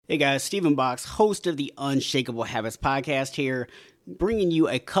Hey guys, Stephen Box, host of the Unshakable Habits podcast here, bringing you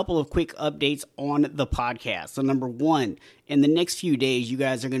a couple of quick updates on the podcast. So number one, in the next few days, you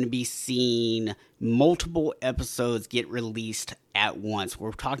guys are going to be seeing multiple episodes get released at once.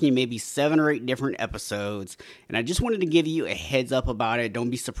 We're talking maybe 7 or 8 different episodes, and I just wanted to give you a heads up about it. Don't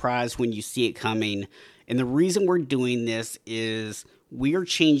be surprised when you see it coming. And the reason we're doing this is we are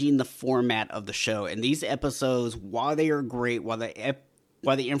changing the format of the show. And these episodes, while they are great, while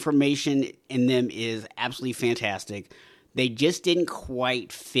the information in them is absolutely fantastic, they just didn't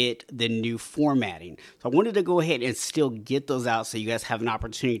quite fit the new formatting. So I wanted to go ahead and still get those out so you guys have an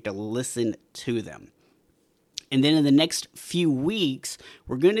opportunity to listen to them. And then in the next few weeks,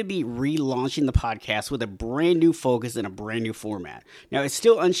 we're going to be relaunching the podcast with a brand new focus and a brand new format. Now, it's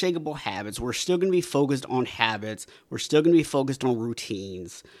still Unshakable Habits. We're still going to be focused on habits. We're still going to be focused on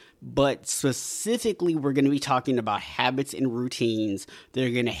routines. But specifically, we're going to be talking about habits and routines that are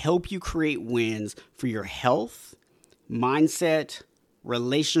going to help you create wins for your health, mindset,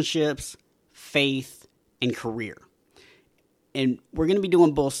 relationships, faith, and career. And we're going to be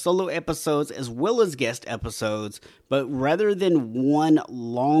doing both solo episodes as well as guest episodes, but rather than one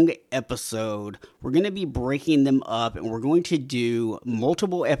long episode, we're going to be breaking them up and we're going to do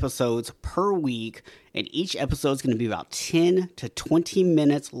multiple episodes per week, and each episode is going to be about 10 to 20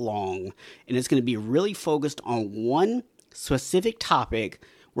 minutes long, and it's going to be really focused on one specific topic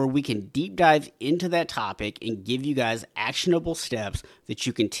where we can deep dive into that topic and give you guys actionable steps that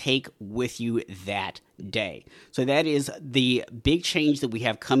you can take with you that day. So that is the big change that we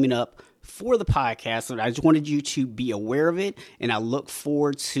have coming up for the podcast. And I just wanted you to be aware of it, and I look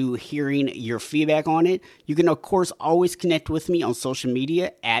forward to hearing your feedback on it. You can, of course, always connect with me on social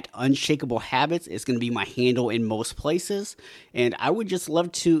media at Unshakable Habits. It's going to be my handle in most places. And I would just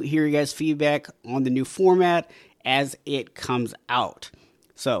love to hear you guys' feedback on the new format as it comes out.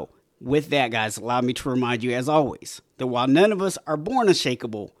 So, with that, guys, allow me to remind you, as always, that while none of us are born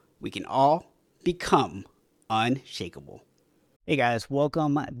unshakable, we can all become unshakable. Hey, guys,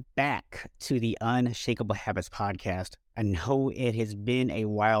 welcome back to the Unshakable Habits podcast. I know it has been a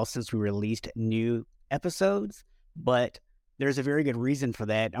while since we released new episodes, but there's a very good reason for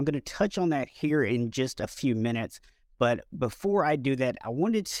that. I'm going to touch on that here in just a few minutes. But before I do that, I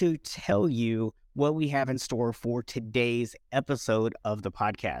wanted to tell you what we have in store for today's episode of the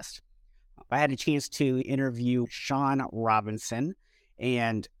podcast. I had a chance to interview Sean Robinson,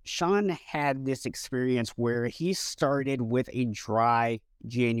 and Sean had this experience where he started with a dry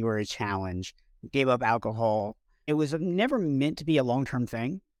January challenge, gave up alcohol. It was never meant to be a long-term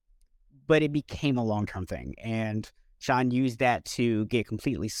thing, but it became a long-term thing. And Sean used that to get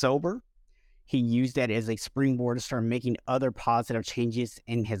completely sober. He used that as a springboard to start making other positive changes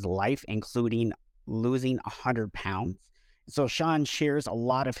in his life, including losing 100 pounds. So Sean shares a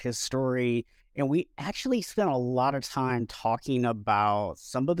lot of his story, and we actually spent a lot of time talking about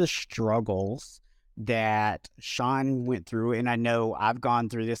some of the struggles that Sean went through. And I know I've gone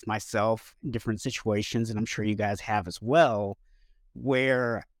through this myself in different situations, and I'm sure you guys have as well,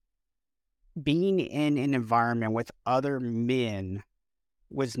 where being in an environment with other men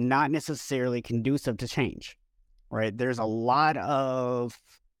was not necessarily conducive to change, right? There's a lot of,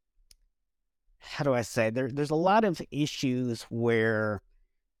 there's a lot of issues where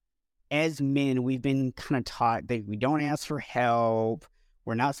as men, we've been kind of taught that we don't ask for help.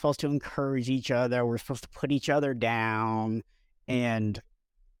 We're not supposed to encourage each other. We're supposed to put each other down. And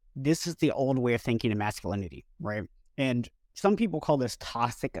this is the old way of thinking of masculinity, right? And some people call this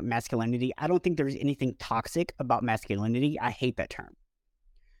toxic masculinity. I don't think there's anything toxic about masculinity. I hate that term.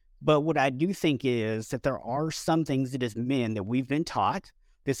 But what I do think is that there are some things that as men that we've been taught,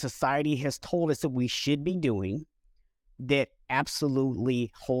 that society has told us that we should be doing, that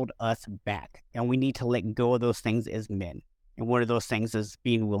absolutely hold us back. And we need to let go of those things as men. And one of those things is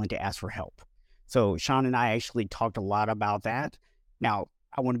being willing to ask for help. So Sean and I actually talked a lot about that. Now,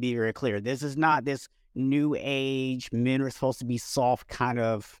 I want to be very clear. This is not this new age, men are supposed to be soft kind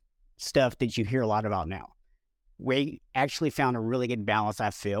of stuff that you hear a lot about now. We actually found a really good balance, I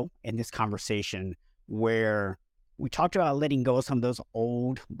feel, in this conversation where we talked about letting go of some of those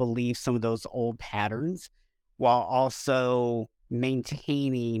old beliefs, some of those old patterns, while also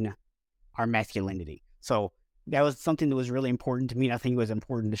maintaining our masculinity. So that was something that was really important to me. And I think it was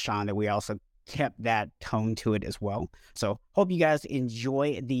important to Sean that we also kept that tone to it as well. So hope you guys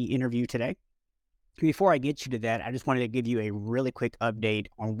enjoy the interview today. Before I get you to that, I just wanted to give you a really quick update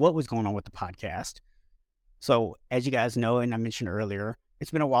on what was going on with the podcast. So as you guys know, and I mentioned earlier, it's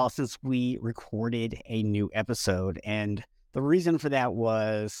been a while since we recorded a new episode. And the reason for that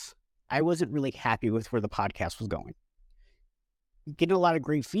was I wasn't really happy with where the podcast was going. getting a lot of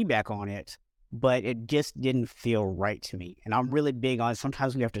great feedback on it, but it just didn't feel right to me. And I'm really big on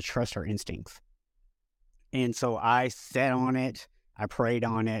sometimes we have to trust our instincts. And so I sat on it, I prayed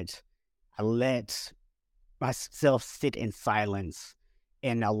on it, I let myself sit in silence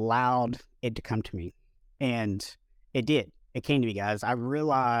and allowed it to come to me. And it did. It came to me, guys. I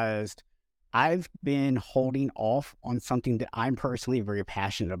realized I've been holding off on something that I'm personally very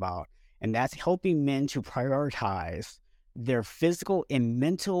passionate about, and that's helping men to prioritize their physical and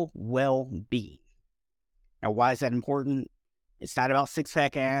mental well-being. Now, why is that important? It's not about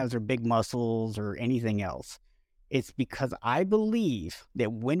six-pack abs or big muscles or anything else. It's because I believe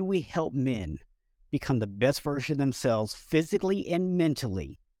that when we help men become the best version of themselves physically and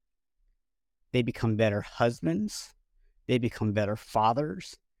mentally, they become better husbands, they become better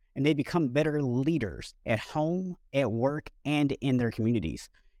fathers, and they become better leaders at home, at work, and in their communities.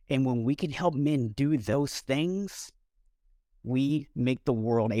 And when we can help men do those things, we make the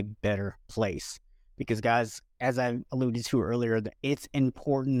world a better place. Because, guys, as I alluded to earlier, it's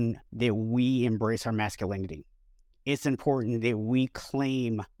important that we embrace our masculinity. It's important that we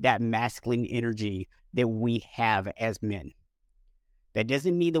claim that masculine energy that we have as men. That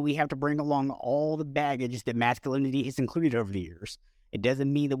doesn't mean that we have to bring along all the baggage that masculinity has included over the years. It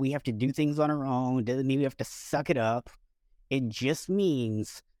doesn't mean that we have to do things on our own. It doesn't mean we have to suck it up. It just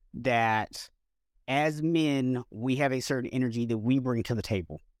means that as men, we have a certain energy that we bring to the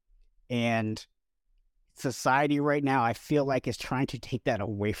table. And society right now, I feel like, is trying to take that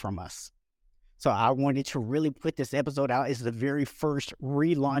away from us. So I wanted to really put this episode out as the very first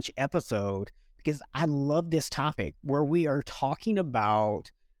relaunch episode because I love this topic where we are talking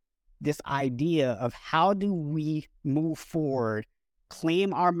about this idea of how do we move forward,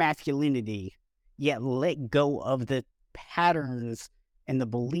 claim our masculinity, yet let go of the patterns and the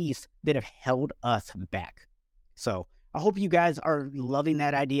beliefs that have held us back. So I hope you guys are loving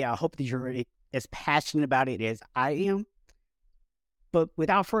that idea. I hope that you're as passionate about it as I am. But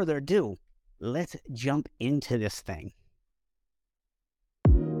without further ado, let's jump into this thing.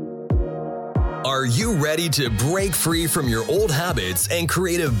 Are you ready to break free from your old habits and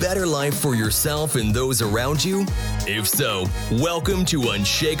create a better life for yourself and those around you? If so, welcome to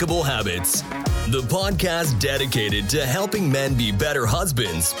Unshakable Habits, the podcast dedicated to helping men be better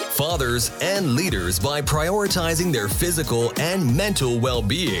husbands, fathers, and leaders by prioritizing their physical and mental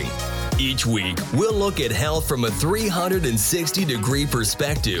well-being. Each week, we'll look at health from a 360-degree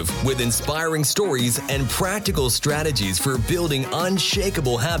perspective with inspiring stories and practical strategies for building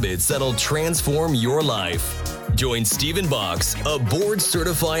unshakable habits that'll transform your life. Join Stephen Box, a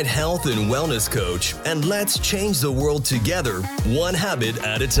board-certified health and wellness coach, and let's change the world together, one habit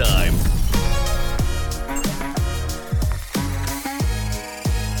at a time.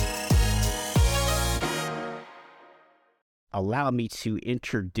 Allow me to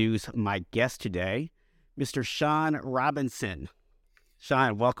introduce my guest today, Mr. Sean Robinson.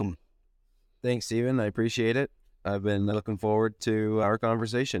 Sean, welcome. Thanks, Stephen. I appreciate it. I've been looking forward to our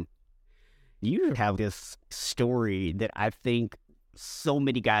conversation. You have this story that I think so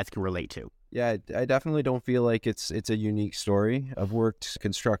many guys can relate to. Yeah, I definitely don't feel like it's a unique story. I've worked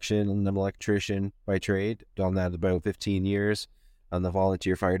construction and I'm an electrician by trade. Done that about 15 years on the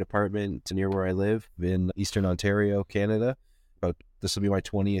volunteer fire department near where I live in Eastern Ontario, Canada. But this will be my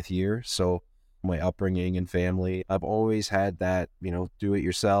 20th year. So my upbringing and family, I've always had that, do it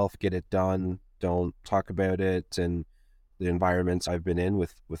yourself, get it done, don't talk about it. And the environments I've been in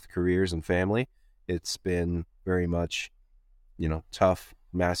with careers and family, it's been very much, tough,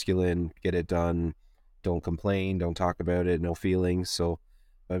 masculine, get it done, don't complain, don't talk about it, no feelings. So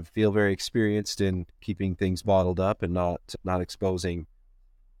I feel very experienced in keeping things bottled up and not exposing,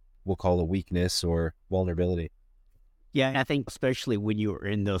 we'll call a weakness or vulnerability. Yeah, I think especially when you're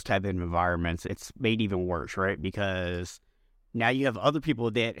in those type of environments, it's made even worse, right? Because now you have other people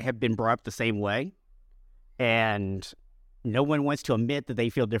that have been brought up the same way, and no one wants to admit that they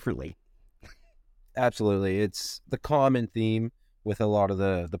feel differently. Absolutely. It's the common theme with a lot of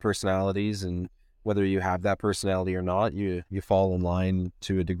the personalities, and whether you have that personality or not, you fall in line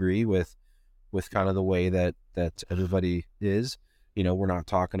to a degree with kind of the way that everybody is. We're not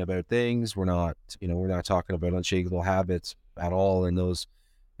talking about things. We're not talking about unshakable habits at all in those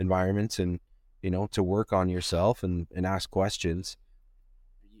environments. And, to work on yourself and ask questions,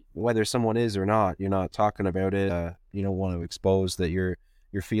 whether someone is or not, you're not talking about it. You don't want to expose that you're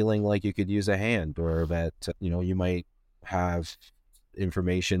feeling like you could use a hand, or that, you might have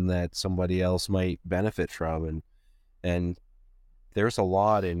information that somebody else might benefit from. And there's a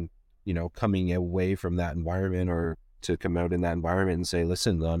lot in, coming away from that environment, or to come out in that environment and say,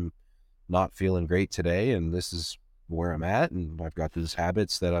 listen, I'm not feeling great today, and this is where I'm at, and I've got these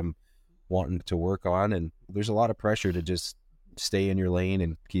habits that I'm wanting to work on, and there's a lot of pressure to just stay in your lane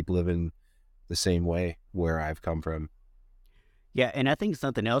and keep living the same way where I've come from. Yeah, and I think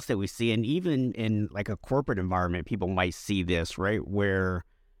something else that we see, and even in like a corporate environment, people might see this, right? Where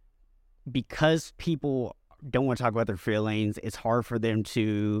because people don't want to talk about their feelings, it's hard for them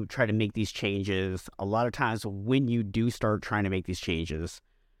to try to make these changes. A lot of times when you do start trying to make these changes,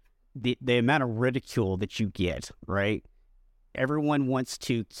 the amount of ridicule that you get, right? Everyone wants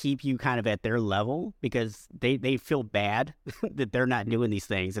to keep you kind of at their level because they feel bad that they're not doing these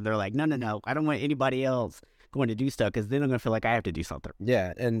things. And they're like, no, I don't want anybody else going to do stuff because then I'm going to feel like I have to do something.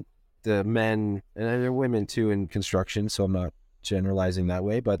 Yeah, and the men, and there are women too in construction, so I'm not generalizing that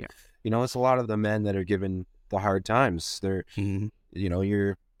way, but it's a lot of the men that are given the hard times. They're,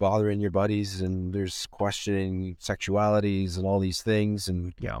 you're bothering your buddies, and there's questioning sexualities and all these things,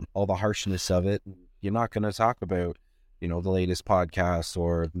 and all the harshness of it. You're not going to talk about, the latest podcasts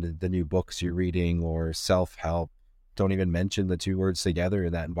or the new books you're reading or self-help. Don't even mention the two words together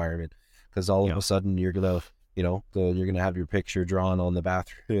in that environment, because all of a sudden you're gonna, you're gonna have your picture drawn on the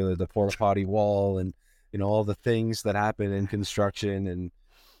bathroom, the porta potty wall, and all the things that happen in construction, and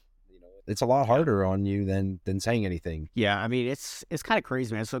it's a lot harder on you than saying anything. Yeah, I mean, it's kind of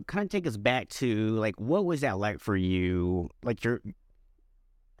crazy, man. So kind of take us back to, like, what was that like for you? Like,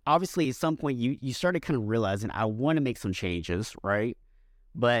 obviously at some point you started kind of realizing, I want to make some changes, right?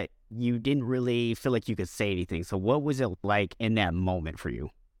 But you didn't really feel like you could say anything. So what was it like in that moment for you?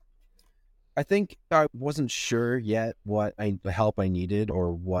 I think I wasn't sure yet what the help I needed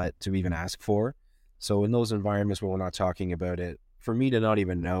or what to even ask for. So in those environments where we're not talking about it, for me to not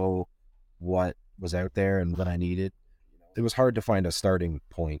even know what was out there and what I needed, it was hard to find a starting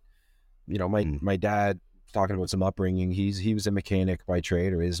point. My dad, talking about some upbringing, he was a mechanic by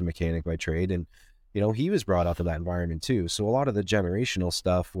trade, or is a mechanic by trade, and he was brought up in that environment too. So a lot of the generational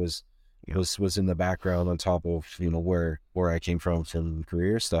stuff was in the background on top of where I came from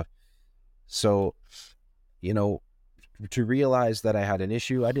career stuff. So to realize that I had an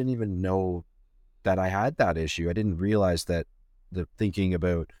issue, I didn't even know that I had that issue. I didn't realize that the thinking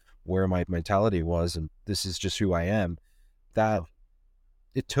about where my mentality was, and this is just who I am, that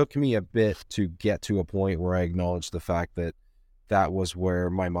it took me a bit to get to a point where I acknowledged the fact that that was where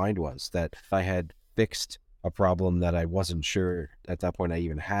my mind was, that I had fixed a problem that I wasn't sure at that point I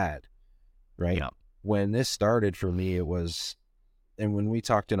even had, right? Yeah. When this started for me, it was, and when we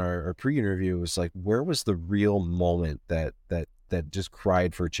talked in our pre-interview, it was like, where was the real moment that just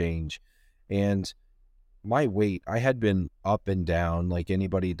cried for change? And my weight, I had been up and down like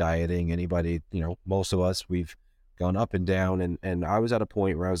anybody dieting, anybody, most of us, we've gone up and down. And I was at a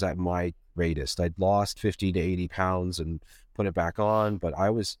point where I was at my greatest. I'd lost 50 to 80 pounds and put it back on, but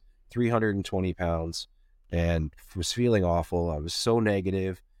I was 320 pounds and was feeling awful. I was so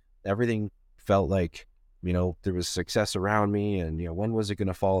negative. Everything felt like, there was success around me, and, when was it going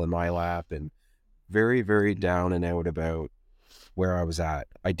to fall in my lap? And very, very down and out about where I was at.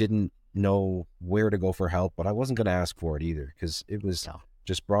 I didn't know where to go for help, but I wasn't going to ask for it either, because it was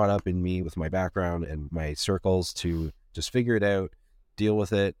just brought up in me with my background and my circles to just figure it out, deal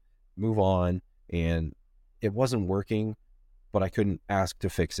with it, move on. And it wasn't working, but I couldn't ask to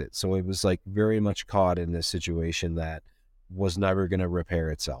fix it. So it was like very much caught in this situation that was never going to repair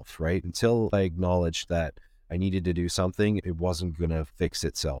itself, right? Until I acknowledged that I needed to do something, it wasn't going to fix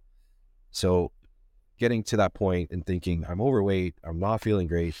itself. So getting to that point and thinking, I'm overweight, I'm not feeling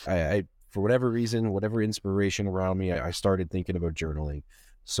great, I for whatever reason, whatever inspiration around me, I started thinking about journaling.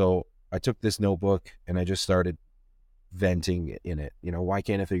 So I took this notebook and I just started venting in it. Why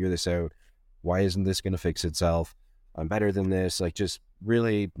can't I figure this out? Why isn't this going to fix itself? I'm better than this. Like, just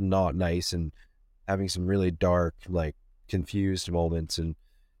really not nice, and having some really dark, like, confused moments. And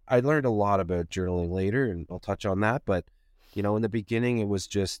I learned a lot about journaling later, and I'll touch on that. But, in the beginning, it was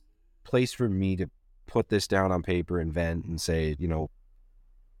just a place for me to put this down on paper and vent and say,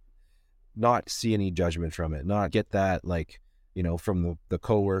 not see any judgment from it, not get that, like, from the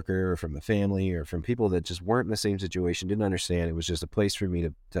coworker or from the family or from people that just weren't in the same situation, didn't understand. It was just a place for me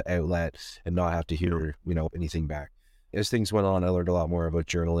to outlet and not have to hear, anything back. As things went on, I learned a lot more about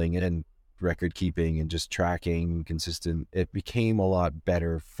journaling and record keeping and just tracking consistent. It became a lot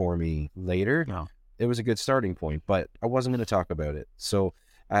better for me later. Oh. It was a good starting point, but I wasn't going to talk about it. So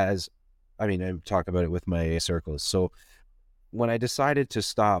I talk about it with my circles. So when I decided to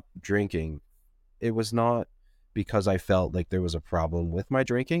stop drinking, it was not because I felt like there was a problem with my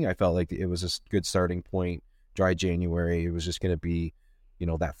drinking. I felt like it was a good starting point. Dry January, it was just going to be,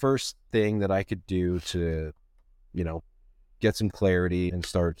 that first thing that I could do to, get some clarity and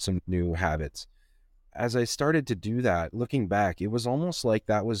start some new habits. as I started to do that, looking back, it was almost like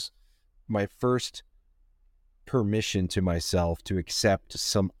that was my first permission to myself to accept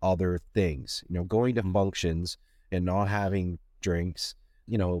some other things, going to functions and not having drinks,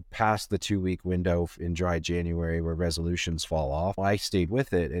 past the 2-week window in dry January where resolutions fall off. I stayed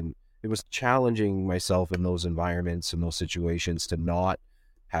with it, and it was challenging myself in those environments and those situations to not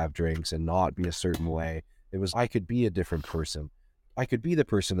have drinks and not be a certain way. It was, I could be a different person. I could be the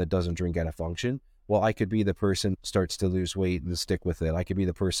person that doesn't drink at a function. Well, I could be the person that starts to lose weight and stick with it. I could be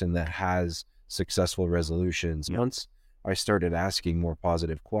the person that has successful resolutions. Once I started asking more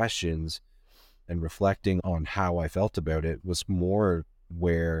positive questions and reflecting on how I felt about it, was more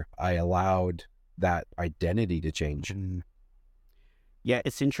where I allowed that identity to change. Yeah,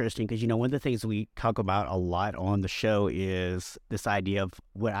 it's interesting because, one of the things we talk about a lot on the show is this idea of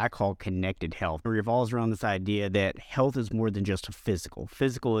what I call connected health. It revolves around this idea that health is more than just physical.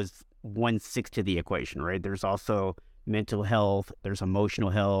 Physical is 1/6 of the equation, right? There's also mental health, there's emotional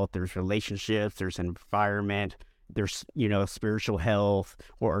health, there's relationships, there's environment, there's, spiritual health,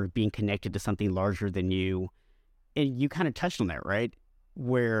 or being connected to something larger than you. And you kind of touched on that, right?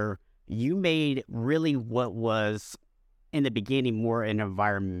 Where you made really what was in the beginning more an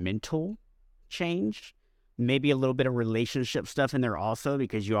environmental change, maybe a little bit of relationship stuff in there also,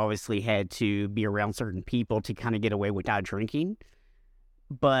 because you obviously had to be around certain people to kind of get away with not drinking.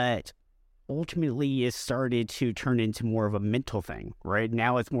 But ultimately it started to turn into more of a mental thing, right?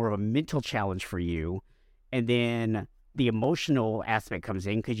 Now it's more of a mental challenge for you. And then the emotional aspect comes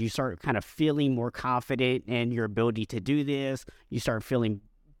in because you start kind of feeling more confident in your ability to do this. You start feeling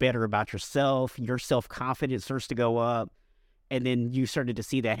better about yourself. Your self-confidence starts to go up. And then you started to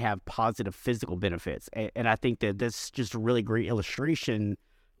see that have positive physical benefits. And I think that this is just a really great illustration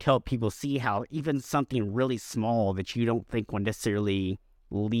to help people see how even something really small that you don't think will necessarily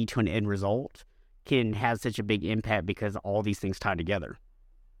lead to an end result can have such a big impact because all these things tie together.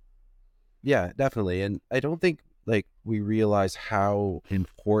 Yeah, definitely. And I don't think we realize how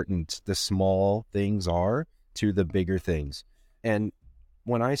important the small things are to the bigger things. And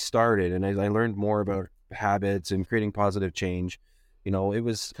when I started and I learned more about habits and creating positive change, it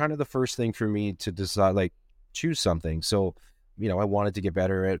was kind of the first thing for me to decide, choose something. So, I wanted to get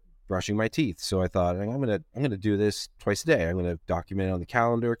better at brushing my teeth. So I thought, I'm going to do this twice a day. I'm going to document it on the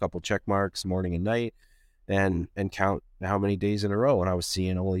calendar, a couple check marks, morning and night, and count how many days in a row. And I was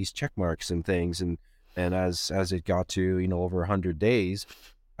seeing all these check marks and things. And as it got to, over 100 days,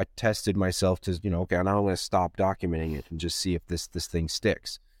 I tested myself to, okay, now I'm going to stop documenting it and just see if this thing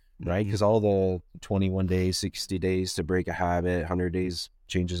sticks, right? Because all the 21 days, 60 days to break a habit, 100 days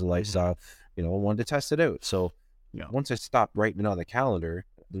changes a lifestyle, I wanted to test it out. So once I stopped writing it on the calendar,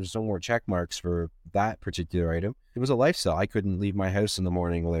 there's no more check marks for that particular item. It was a lifestyle. I couldn't leave my house in the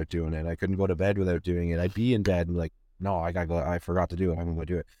morning without doing it. I couldn't go to bed without doing it. I'd be in bed and no, I gotta go. I forgot to do it. I'm gonna go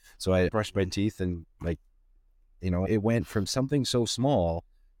do it. So I brushed my teeth and it went from something so small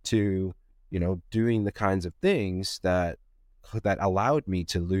to, doing the kinds of things that allowed me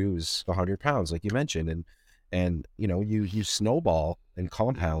to lose 100 pounds, like you mentioned. And you snowball and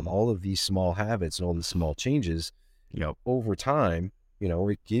compound all of these small habits and all the small changes, over time.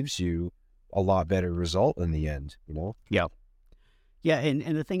 It gives you a lot better result in the end, Yeah. Yeah.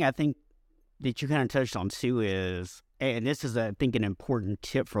 And the thing I think that you kind of touched on too is, and this is, I think, an important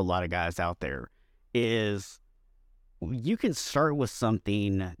tip for a lot of guys out there, is you can start with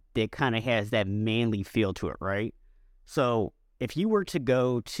something that kind of has that manly feel to it, right? So if you were to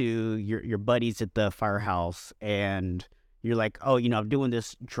go to your buddies at the firehouse and you're like, oh, I'm doing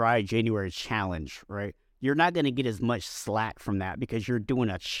this dry January challenge, right? You're not going to get as much slack from that because you're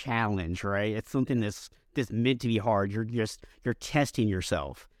doing a challenge, right? It's something that's meant to be hard. You're testing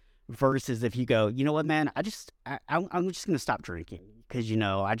yourself. Versus if you go, you know what, man, I'm just going to stop drinking because,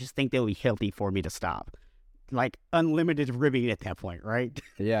 I just think that would be healthy for me to stop. Like unlimited ribbing at that point, right?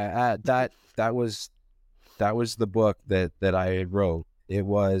 Yeah, that was the book that I wrote. It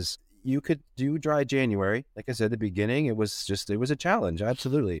was, you could do dry January. Like I said at the beginning, it was a challenge,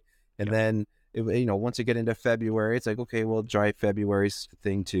 absolutely. And then once you get into February, it's like, okay, well, dry February's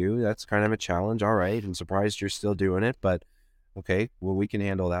thing too. That's kind of a challenge. All right. I'm surprised you're still doing it, but okay, well, we can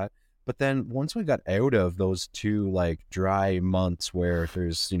handle that. But then once we got out of those two dry months where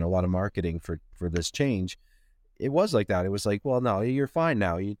there's, a lot of marketing for this change, it was like that. It was like, well, no, you're fine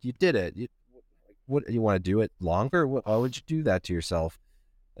now. You did it. What you want to do it longer? Why would you do that to yourself?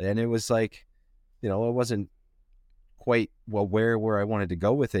 And it was like, it wasn't quite where I wanted to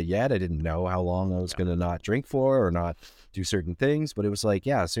go with it yet. I didn't know how long I was going to not drink for or not do certain things, but it was like,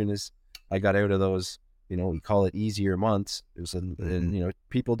 yeah, as soon as I got out of those, you call it easier months. It was, and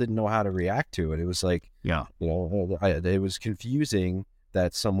people didn't know how to react to it. It was like, it was confusing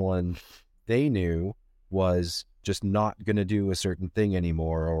that someone they knew was just not going to do a certain thing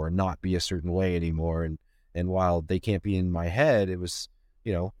anymore, or not be a certain way anymore. And while they can't be in my head, it was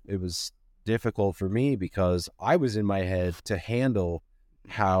difficult for me because I was in my head to handle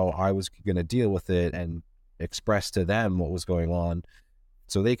how I was going to deal with it and express to them what was going on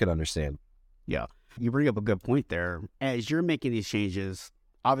so they could understand. Yeah. You bring up a good point there. As you're making these changes,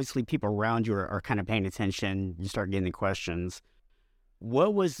 obviously people around you are kind of paying attention. You start getting the questions.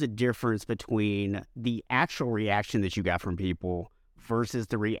 What was the difference between the actual reaction that you got from people versus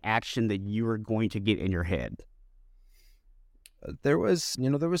the reaction that you were going to get in your head? There was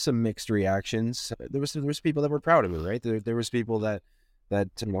some mixed reactions. There was people that were proud of me, right? There was people that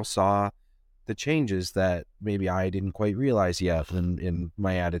saw the changes that maybe I didn't quite realize yet in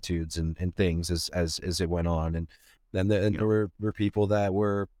my attitudes and things as it went on. And then there were people that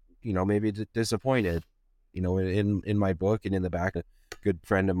were, maybe disappointed, in my book. And in the back, a good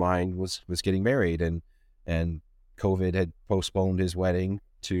friend of mine was getting married, and COVID had postponed his wedding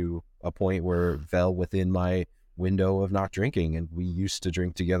to a point where it fell within my window of not drinking. And we used to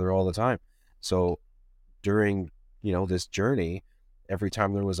drink together all the time. So during, this journey, every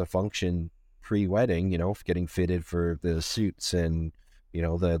time there was a function pre-wedding, getting fitted for the suits and,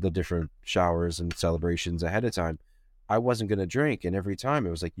 the different showers and celebrations ahead of time, I wasn't going to drink. And every time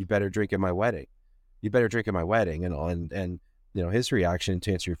it was like, you better drink at my wedding. You better drink at my wedding. And his reaction,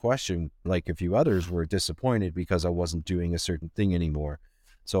 to answer your question, like a few others, were disappointed because I wasn't doing a certain thing anymore.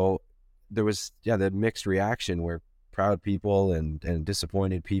 So there was, the mixed reaction where proud people and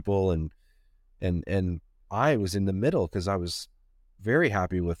disappointed people. And I was in the middle because I was very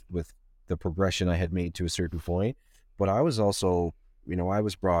happy with the progression I had made to a certain point. But I was also, I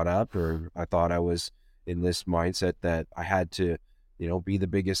was brought up, or I thought I was in this mindset that I had to, be the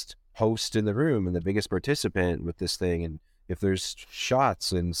biggest host in the room and the biggest participant with this thing. And if there's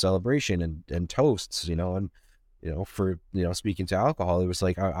shots and celebration and toasts, for, speaking to alcohol, it was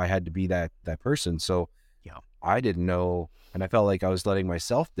like I had to be that person. So I didn't know. And I felt like I was letting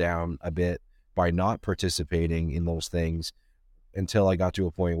myself down a bit by not participating in those things until I got to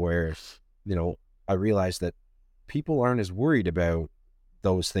a point where, I realized that people aren't as worried about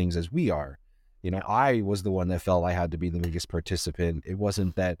those things as we are. I was the one that felt I had to be the biggest participant. It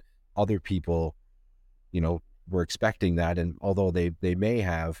wasn't that other people, were expecting that. And although they may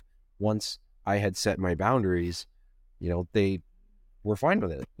have, once I had set my boundaries, they were fine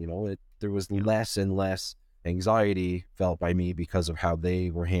with it. There was less and less anxiety felt by me because of how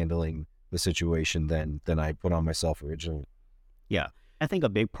they were handling the situation than I put on myself originally. Yeah. I think a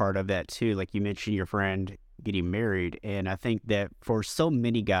big part of that too, like you mentioned your friend getting married. And I think that for so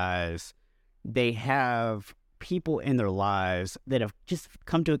many guys, they have people in their lives that have just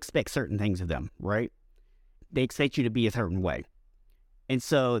come to expect certain things of them, right? They expect you to be a certain way. And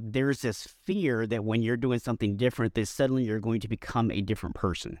so there's this fear that when you're doing something different, that suddenly you're going to become a different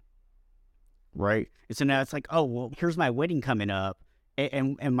person, right? And so now it's like, oh, well, here's my wedding coming up.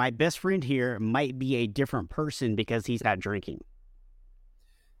 And my best friend here might be a different person because he's not drinking.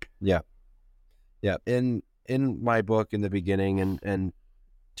 Yeah. In my book in the beginning, and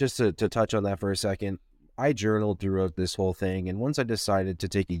just to touch on that for a second, I journaled throughout this whole thing. And once I decided to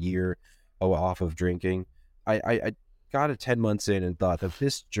take a year off of drinking, I got it 10 months in and thought that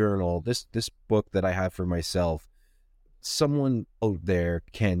this journal, this book that I have for myself, someone out there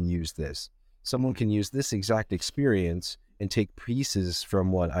can use this. Someone can use this exact experience and take pieces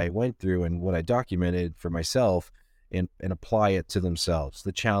from what I went through and what I documented for myself and apply it to themselves.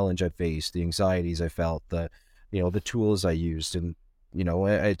 The challenge I faced, the anxieties I felt, the tools I used. And,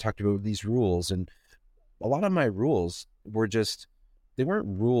 I talked about these rules, and a lot of my rules were they weren't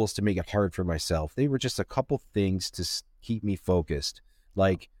rules to make it hard for myself. They were just a couple things to keep me focused.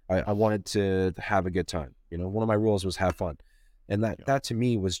 Like I wanted to have a good time. One of my rules was have fun. And that to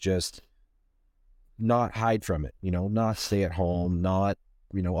me was just not hide from it, not stay at home, not,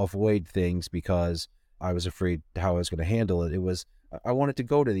 avoid things because I was afraid how I was going to handle it. It was, I wanted to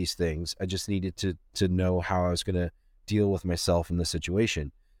go to these things. I just needed to know how I was going to deal with myself in the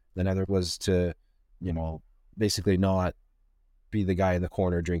situation. The other was to, basically not be the guy in the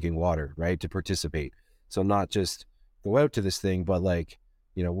corner drinking water, right? To participate. So not just go out to this thing, but like,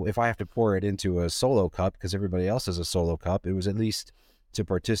 if I have to pour it into a solo cup because everybody else has a solo cup, it was at least to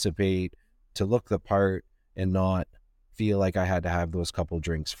participate, to look the part and not feel like I had to have those couple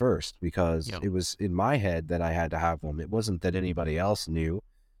drinks first because it was in my head that I had to have them. It wasn't that anybody else knew,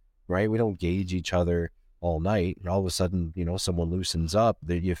 right? We don't gauge each other all night, and all of a sudden, someone loosens up,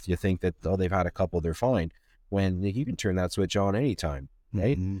 that if you think that, oh, they've had a couple, they're fine, when you can turn that switch on anytime,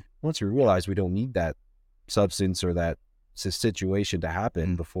 right? Mm-hmm. Once we realize we don't need that substance or that situation to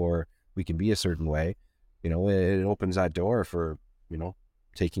happen before we can be a certain way, it opens that door for,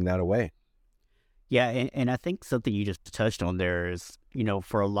 taking that away. Yeah, and I think something you just touched on there is,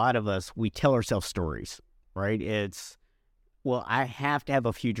 for a lot of us, we tell ourselves stories, right? It's, well, I have to have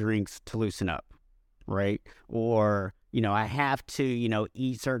a few drinks to loosen up, right? Or, I have to,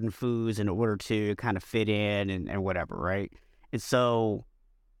 eat certain foods in order to kind of fit in and whatever, right? And so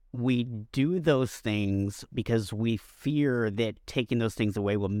we do those things because we fear that taking those things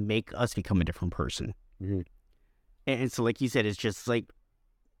away will make us become a different person. Mm-hmm. And so, like you said, it's just like,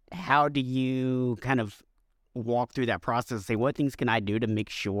 how do you kind of walk through that process and say, what things can I do to make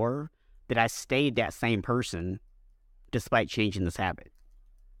sure that I stay that same person despite changing this habit?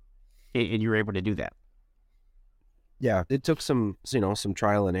 And you're able to do that. Yeah, it took some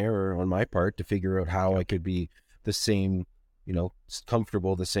trial and error on my part to figure out how I could be the same,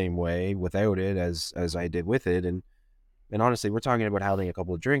 comfortable the same way without it as I did with it. And honestly, we're talking about having a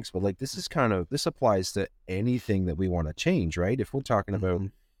couple of drinks, but like, this applies to anything that we want to change, right? If we're talking about,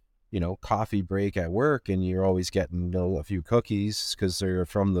 coffee break at work and you're always getting a few cookies because they're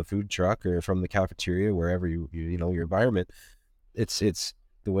from the food truck or from the cafeteria, wherever your environment, it's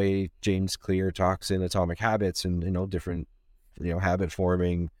the way James Clear talks in Atomic Habits and, different, habit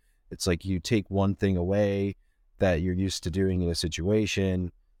forming. It's like you take one thing away that you're used to doing in a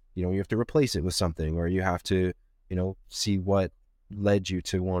situation, you have to replace it with something, or you have to, see what led you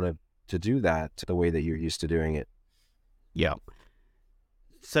to want to do that the way that you're used to doing it. Yeah.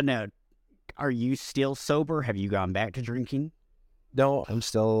 So now, are you still sober? Have you gone back to drinking? No, I'm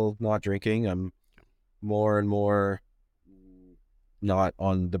still not drinking. I'm more and more not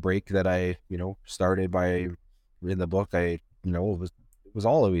on the break that I, started by in the book. It was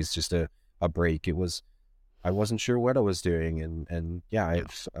always just a break. I wasn't sure what I was doing. And yeah,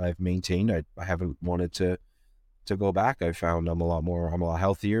 I've maintained, I haven't wanted to go back. I found I'm a lot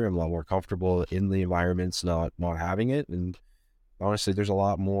healthier. I'm a lot more comfortable in the environments, not having it. And honestly, it's a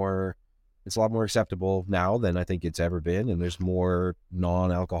lot more acceptable now than I think it's ever been. And there's more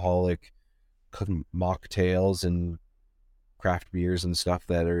non-alcoholic mocktails and craft beers and stuff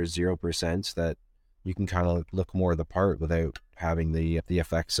that are 0% that you can kind of look more the part without having the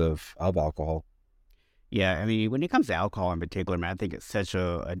effects of alcohol. Yeah, I mean, when it comes to alcohol in particular, man, I think it's such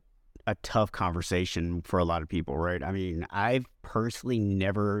a tough conversation for a lot of people, right? I mean, I've personally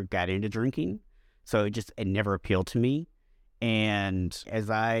never got into drinking, so it never appealed to me. And as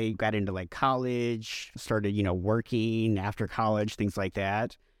I got into like college, started, working after college, things like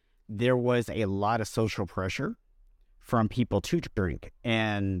that, there was a lot of social pressure from people to drink.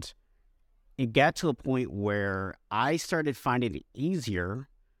 And it got to a point where I started finding it easier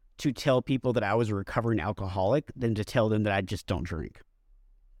to tell people that I was a recovering alcoholic than to tell them that I just don't drink.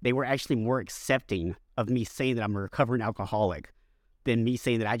 They were actually more accepting of me saying that I'm a recovering alcoholic than me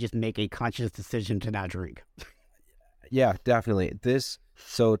saying that I just make a conscious decision to not drink. Yeah, definitely.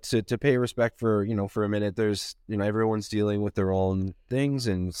 So to pay respect for, for a minute, there's, everyone's dealing with their own things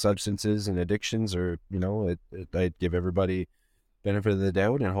and substances and addictions, or, I'd give everybody benefit of the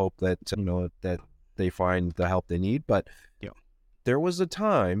doubt and hope that, that they find the help they need. But there was a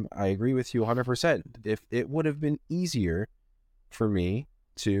time, I agree with you 100%. If it would have been easier for me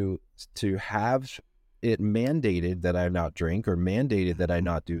to have it mandated that I not drink, or mandated that I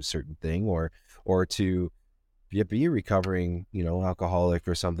not do a certain thing, or to be a recovering, alcoholic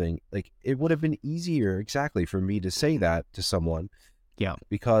or something, like, it would have been easier exactly for me to say that to someone. Yeah.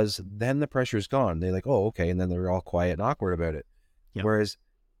 Because then the pressure's gone. They're like, oh, okay. And then they're all quiet and awkward about it. Yeah. Whereas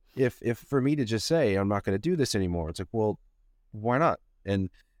if for me to just say, I'm not going to do this anymore, it's like, well, why not? And,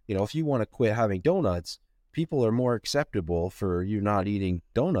 if you want to quit having donuts, people are more acceptable for you not eating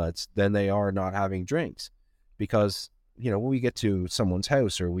donuts than they are not having drinks. Because, when we get to someone's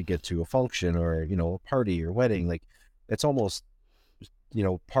house, or we get to a function, or, a party or wedding, like, it's almost,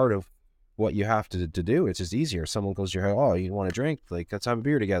 part of what you have to do. It's just easier. Someone goes to your house, oh, you want to drink? Like, let's have a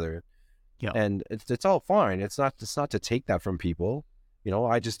beer together. Yeah. And it's all fine. It's not to take that from people. And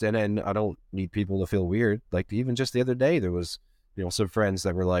I don't need people to feel weird. Like, even just the other day, there was, some friends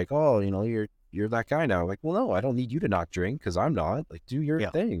that were like, oh, you're that guy now. Like, well, no, I don't need you to not drink, because I'm not. Like, do your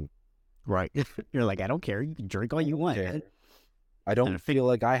thing. Right. You're like, I don't care. You can drink all you want. I don't feel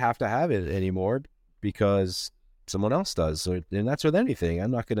like I have to have it anymore because someone else does. And that's with anything.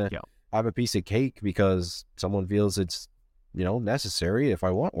 I'm not going to have a piece of cake because someone feels it's, necessary. If I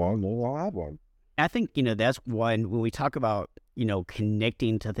want one, well, I'll have one. I think, that's one, when we talk about,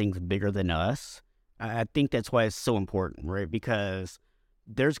 connecting to things bigger than us, I think that's why it's so important, right? Because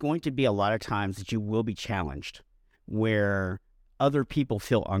there's going to be a lot of times that you will be challenged where other people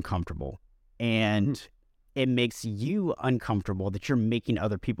feel uncomfortable, and it makes you uncomfortable that you're making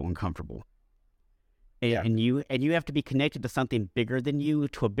other people uncomfortable. And you have to be connected to something bigger than you,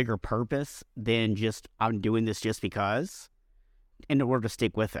 to a bigger purpose than just, I'm doing this just because, in order to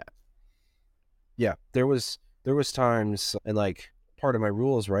stick with it. Yeah, there was times, and like part of my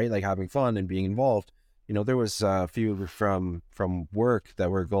rules, right? Like having fun and being involved. There was a few from work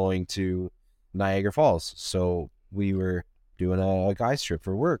that were going to Niagara Falls, so we were doing a guys trip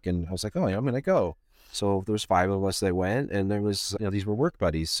for work, and I was like, oh, yeah, I'm gonna go. So there was 5 of us that went, and there was, these were work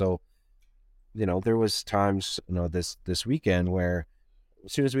buddies. So, there was times, this weekend where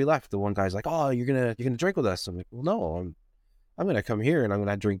as soon as we left, the one guy's like, oh, you're gonna drink with us. I'm like, well, no, I'm gonna come here and I'm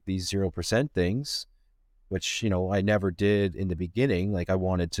gonna drink these 0% things, which, I never did in the beginning. Like I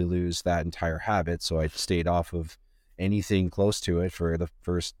wanted to lose that entire habit, so I stayed off of anything close to it for the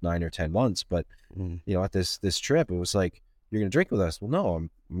first 9 or 10 months. But at this trip, it was like, you're gonna drink with us. Well, no, I'm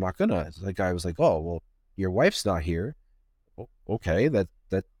not gonna. The guy was like, oh, well, your wife's not here. Okay, that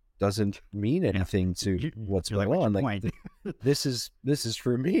doesn't mean anything to what's going on. Like this is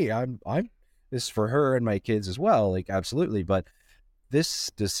for me. I'm this is for her and my kids as well. Like absolutely. But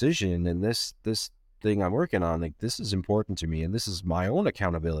this decision and this thing I'm working on, like this is important to me, and this is my own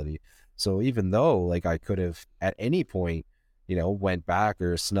accountability. So even though like I could have at any point, went back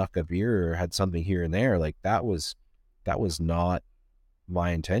or snuck a beer or had something here and there, like that was not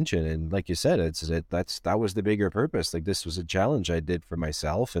my intention. And like you said, that was the bigger purpose. Like this was a challenge I did for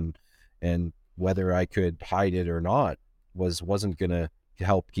myself, and whether I could hide it or not wasn't gonna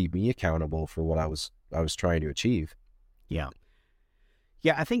help keep me accountable for what I was trying to achieve. Yeah,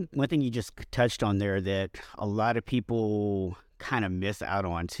 I think one thing you just touched on there that a lot of people kind of miss out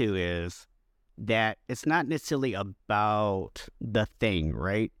on too is that it's not necessarily about the thing,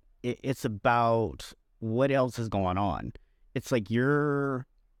 right? It's about what else is going on. It's like you're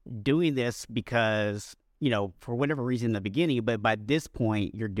doing this because, for whatever reason in the beginning, but by this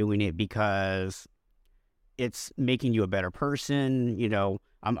point, you're doing it because it's making you a better person.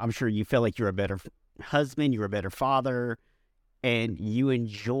 I'm sure you feel like you're a better husband, you're a better father, and you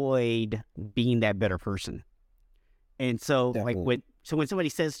enjoyed being that better person. And so, definitely. Like, when somebody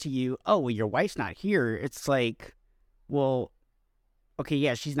says to you, oh, well, your wife's not here, it's like, well, okay,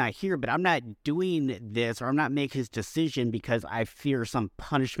 yeah, she's not here, but I'm not doing this, or I'm not making this decision because I fear some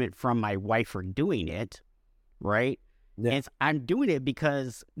punishment from my wife for doing it, right? Yeah. And I'm doing it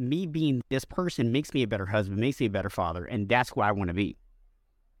because me being this person makes me a better husband, makes me a better father, and that's who I want to be.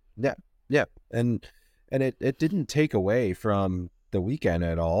 Yeah, and it didn't take away from the weekend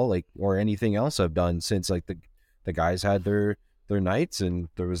at all, like, or anything else I've done since, like, the guys had their nights, and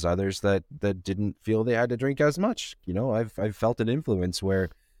there was others that didn't feel they had to drink as much. I've felt an influence where,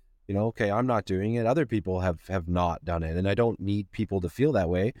 okay, I'm not doing it, other people have not done it, and I don't need people to feel that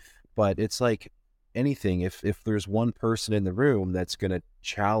way. But it's like anything, if there's one person in the room that's going to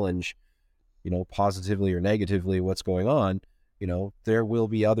challenge, positively or negatively what's going on, there will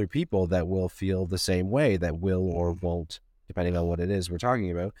be other people that will feel the same way, that will or won't, depending on what it is we're talking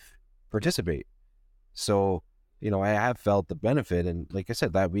about, participate. So I have felt the benefit. And like I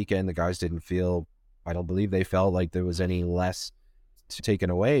said, that weekend, the guys I don't believe they felt like there was any less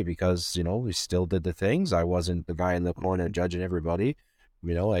taken away, because, we still did the things. I wasn't the guy in the corner judging everybody.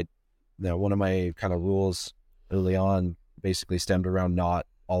 One of my kind of rules early on basically stemmed around not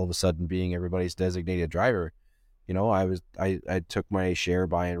all of a sudden being everybody's designated driver. I took my share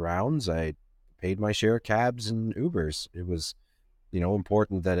buying rounds. I paid my share of cabs and Ubers. It was,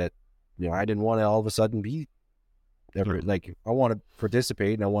 important that I didn't want to all of a sudden be like, I want to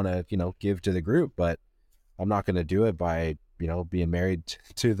participate and I want to, give to the group, but I'm not going to do it by, being married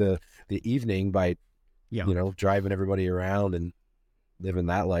to the evening by, driving everybody around and living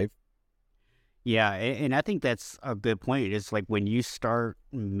that life. Yeah. And I think that's a good point. It's like when you start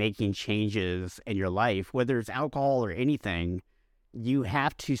making changes in your life, whether it's alcohol or anything, you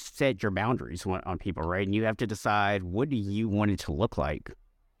have to set your boundaries on people, right? And you have to decide, what do you want it to look like?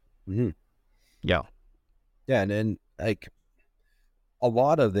 Mm-hmm. Yeah. Yeah, and then, like, a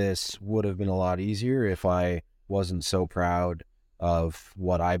lot of this would have been a lot easier if I wasn't so proud of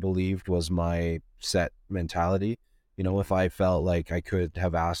what I believed was my set mentality. If I felt like I could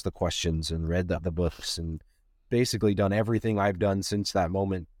have asked the questions and read the books and basically done everything I've done since that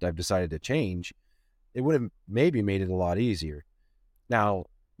moment I've decided to change, it would have maybe made it a lot easier. Now,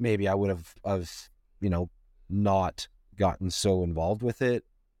 maybe I would have not gotten so involved with it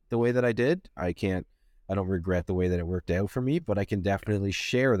the way that I did. I don't regret the way that it worked out for me, but I can definitely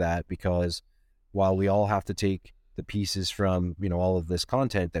share that because while we all have to take the pieces from, all of this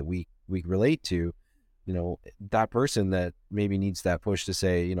content that we relate to, that person that maybe needs that push to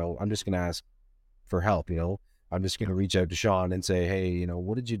say, I'm just going to ask for help. I'm just going to reach out to Sean and say, hey,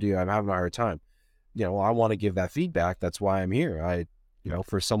 what did you do? I'm having a hard time. I want to give that feedback. That's why I'm here.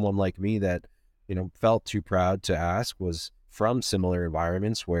 For someone like me that, felt too proud to ask, was from similar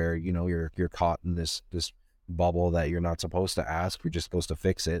environments where, you're caught in this bubble that you're not supposed to ask. You're just supposed to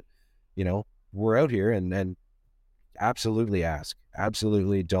fix it. We're out here and absolutely ask.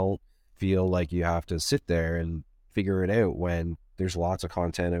 Absolutely don't feel like you have to sit there and figure it out when there's lots of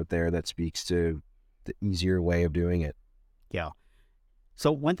content out there that speaks to the easier way of doing it. Yeah.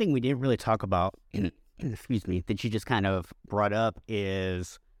 So one thing we didn't really talk about, excuse me, that you just kind of brought up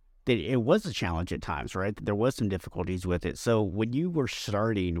is that it was a challenge at times, right? There was some difficulties with it. So when you were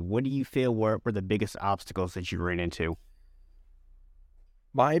starting, what do you feel were the biggest obstacles that you ran into?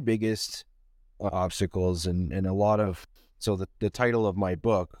 My biggest obstacles and a lot of, so the title of my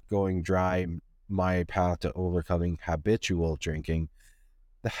book, Going Dry, My Path to Overcoming Habitual Drinking,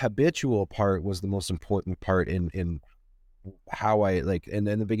 the habitual part was the most important part in how I and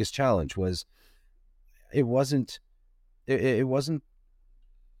then the biggest challenge was it was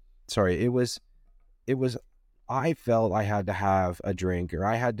I felt I had to have a drink, or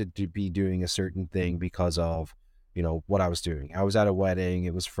I had to be doing a certain thing because of what I was doing. I was at a wedding,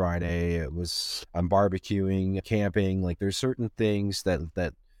 it was Friday, I'm barbecuing, camping, there's certain things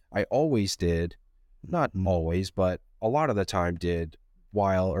that I always did, not always, but a lot of the time did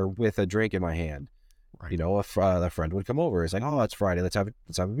while or with a drink in my hand. Right. If a friend would come over, it's like, oh, it's Friday, let's have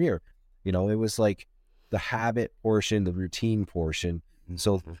a beer. It was like the habit portion, the routine portion.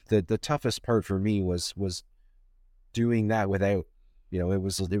 So the toughest part for me was doing that without, it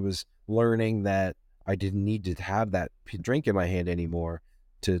was learning that I didn't need to have that drink in my hand anymore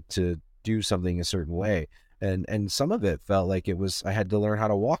to do something a certain way. And some of it felt like I had to learn how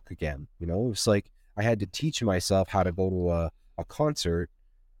to walk again. It was like I had to teach myself how to go to a concert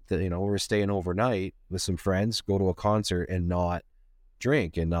that, we're staying overnight with some friends, go to a concert and not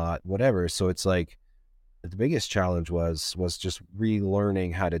drink and not whatever. So it's like the biggest challenge was just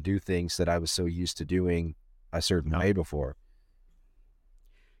relearning how to do things that I was so used to doing a certain way before.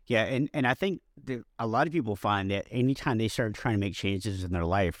 Yeah, and I think that a lot of people find that anytime they start trying to make changes in their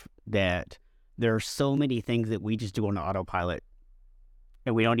life, that there are so many things that we just do on autopilot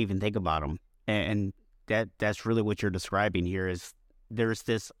and we don't even think about them. And that's really what you're describing here is there's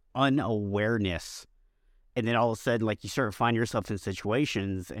this unawareness. And then all of a sudden, you start to find yourself in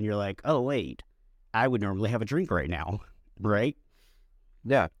situations and you're like, oh, wait, I would normally have a drink right now, right?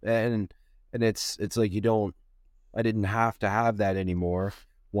 Yeah, and it's like I didn't have to have that anymore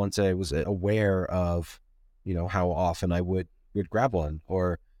once I was aware of, how often I would grab one,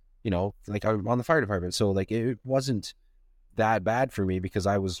 or, I'm on the fire department. So it wasn't that bad for me because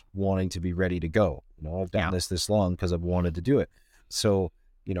I was wanting to be ready to go. I've done this long because I've wanted to do it. So,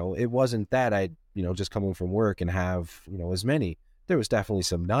 it wasn't that I'd, just come home from work and have, as many. There was definitely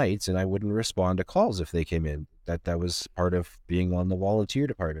some nights and I wouldn't respond to calls if they came in. That was part of being on the volunteer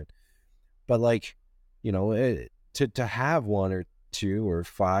department. But to have one or two or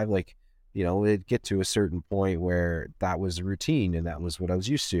five, it'd get to a certain point where that was a routine and that was what I was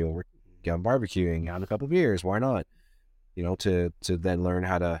used to. We're going barbecuing, having a couple of beers, why not? To then learn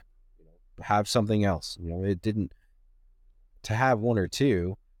how to have something else. It didn't, to have one or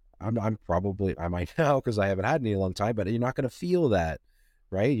two, I might now because I haven't had any in a long time, but you're not going to feel that,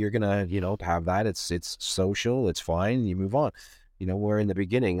 right? You're going to, have that. It's social, it's fine, you move on. Where in the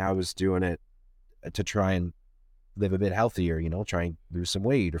beginning I was doing it to try and live a bit healthier, try and lose some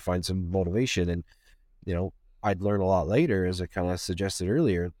weight or find some motivation. And, I'd learn a lot later, as I kind of suggested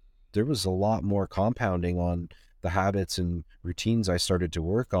earlier, there was a lot more compounding on the habits and routines I started to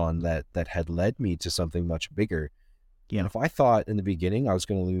work on that had led me to something much bigger. Yeah. If I thought in the beginning I was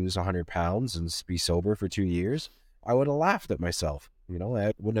going to lose 100 pounds and be sober for 2 years, I would have laughed at myself. I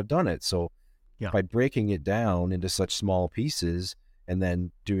wouldn't have done it. So by breaking it down into such small pieces and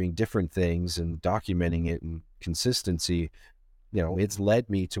then doing different things and documenting it and consistency, it's led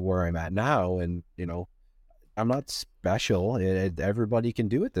me to where I'm at now. And, I'm not special. Everybody can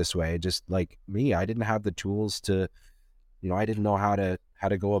do it this way. Just like me, I didn't have the tools to, I didn't know how to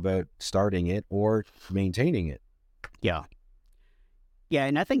go about starting it or maintaining it. Yeah. Yeah.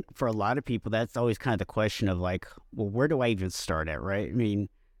 And I think for a lot of people, that's always kind of the question of well, where do I even start at? Right. I mean,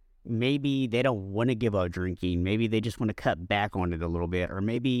 maybe they don't want to give up drinking. Maybe they just want to cut back on it a little bit, or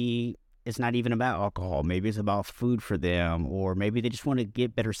maybe it's not even about alcohol. Maybe it's about food for them, or maybe they just want to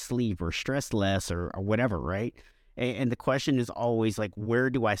get better sleep or stress less or whatever. Right. And the question is always like,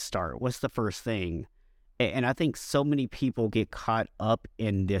 where do I start? What's the first thing? And I think so many people get caught up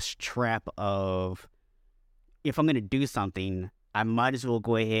in this trap of, if I'm going to do something, I might as well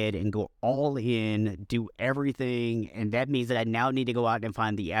go ahead and go all in, do everything. And that means that I now need to go out and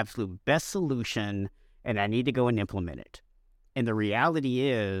find the absolute best solution, and I need to go and implement it. And the reality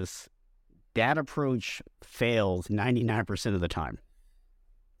is that approach fails 99% of the time.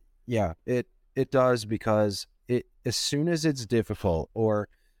 Yeah, it does, because as soon as it's difficult, or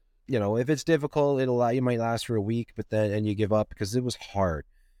if it's difficult, you might last for a week, but then you give up because it was hard.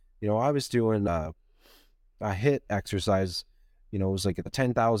 I was doing a HIIT exercise. It was like a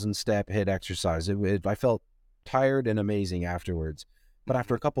 10,000 step HIIT exercise. I felt tired and amazing afterwards, but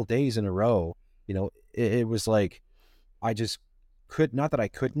after a couple days in a row, it was like I just not that I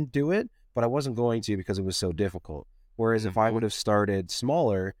couldn't do it, but I wasn't going to because it was so difficult. Whereas if I would have started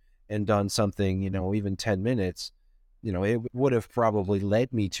smaller and done something, even 10 minutes, it would have probably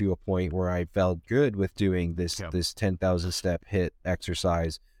led me to a point where I felt good with doing this 10,000 step HIIT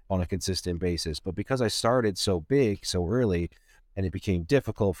exercise on a consistent basis. But because I started so big, so early, and it became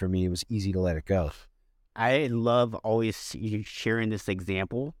difficult for me, it was easy to let it go. I love always sharing this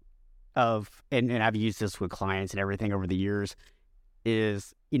example of, and I've used this with clients and everything over the years,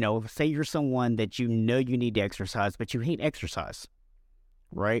 is, say you're someone that you need to exercise, but you hate exercise,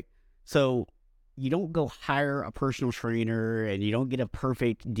 right? So you don't go hire a personal trainer, and you don't get a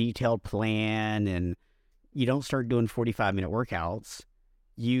perfect detailed plan, and you don't start doing 45-minute workouts.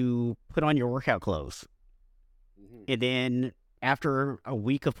 You put on your workout clothes. And then after a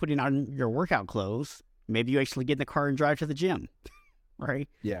week of putting on your workout clothes, maybe you actually get in the car and drive to the gym, right?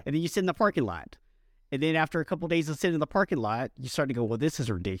 Yeah. And then you sit in the parking lot. And then after a couple of days of sitting in the parking lot, you start to go, well, this is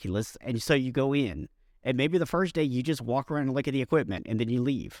ridiculous. And so you go in. And maybe the first day you just walk around and look at the equipment, and then you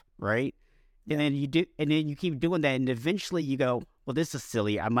leave, right? And then you keep doing that, and eventually you go, well, this is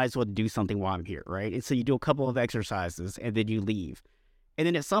silly. I might as well do something while I'm here, right? And so you do a couple of exercises, and then you leave. And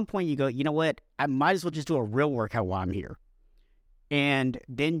then at some point you go, you know what? I might as well just do a real workout while I'm here. And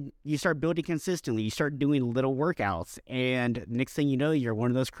then you start building consistently. You start doing little workouts. And next thing you know, you're one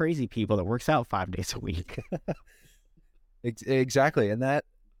of those crazy people that works out 5 days a week. Exactly. And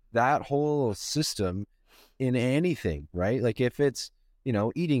that whole system in anything, right? Like if it's,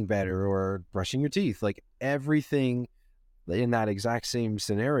 eating better or brushing your teeth, like everything in that exact same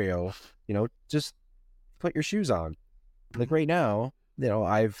scenario, just put your shoes on. Like right now,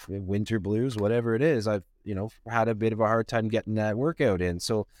 I've winter blues, whatever it is, I've, had a bit of a hard time getting that workout in.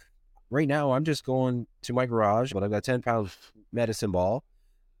 So right now I'm just going to my garage, but I've got a 10-pound medicine ball.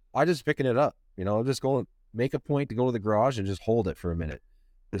 I just picking it up, I'm just going, make a point to go to the garage and just hold it for a minute.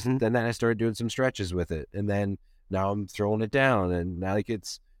 And then I started doing some stretches with it. And then now I'm throwing it down, and now like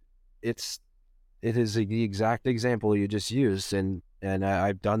it is the exact example you just used. And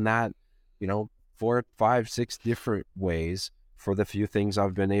I've done that, 4, 5, 6 different ways for the few things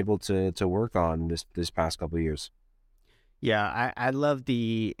I've been able to work on this past couple of years. Yeah, I love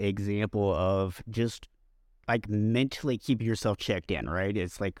the example of just like mentally keeping yourself checked in, right?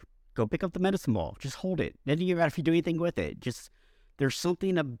 It's like, go pick up the medicine ball, just hold it. Then you don't have to do anything with it. Just, there's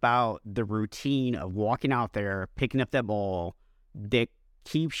something about the routine of walking out there, picking up that ball, that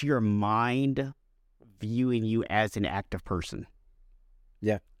keeps your mind viewing you as an active person.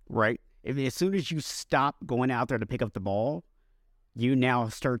 Yeah. Right? As soon as you stop going out there to pick up the ball, you now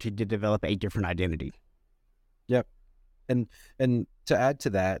start to develop a different identity. Yep. And to add to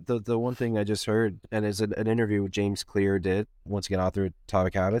that, the one thing I just heard, and is an interview James Clear did, once again, author of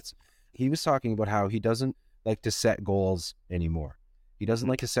Atomic Habits, he was talking about how he doesn't like to set goals anymore. He doesn't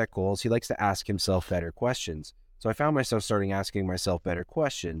like to set goals. He likes to ask himself better questions. So I found myself starting asking myself better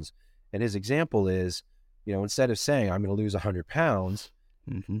questions. And his example is, instead of saying I'm going to lose 100 pounds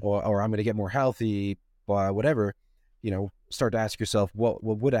or I'm going to get more healthy, whatever, start to ask yourself, what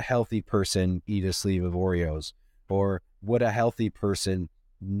would a healthy person eat a sleeve of Oreos? Or would a healthy person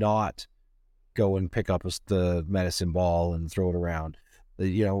not go and pick up the medicine ball and throw it around?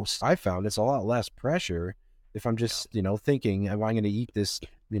 I found it's a lot less pressure if I'm just, thinking, am I going to eat this,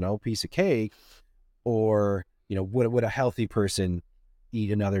 piece of cake? Or, would a healthy person eat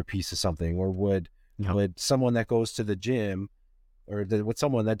another piece of something? Or would someone that goes to the gym, or would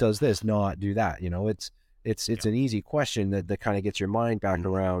someone that does this not do that? It's an easy question that kind of gets your mind back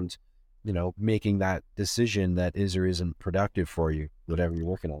around, making that decision that is or isn't productive for you, whatever you're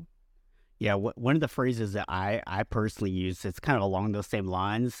working on. Yeah, one of the phrases that I personally use, it's kind of along those same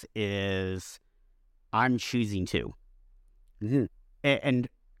lines, is I'm choosing to. Mm-hmm. And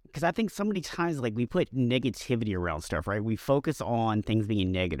because I think so many times, like, we put negativity around stuff, right? We focus on things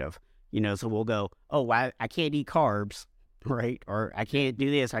being negative. So we'll go, oh, I can't eat carbs, right? Or I can't do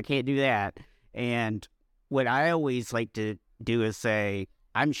this, I can't do that. And what I always like to do is say,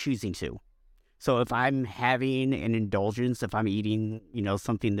 I'm choosing to. So if I'm having an indulgence, if I'm eating,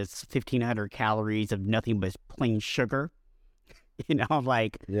 something that's 1,500 calories of nothing but plain sugar, I'm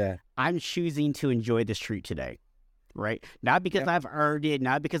like, Yeah. I'm choosing to enjoy this treat today, right? Not because I've earned it,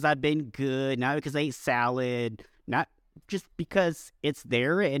 not because I've been good, not because I ate salad, not just because it's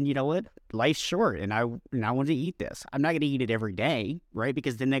there. And you know what? Life's short, and I want to eat this. I'm not going to eat it every day, right?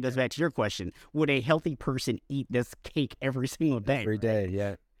 Because then that goes back to your question: would a healthy person eat this cake every single day? Every day,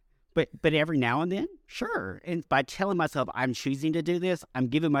 yeah. But every now and then, sure. And by telling myself I'm choosing to do this, I'm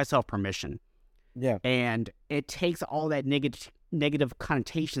giving myself permission. Yeah. And it takes all that negative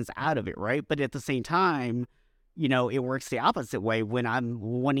connotations out of it, right? But at the same time, it works the opposite way when I'm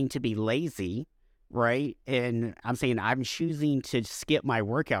wanting to be lazy, right? And I'm saying I'm choosing to skip my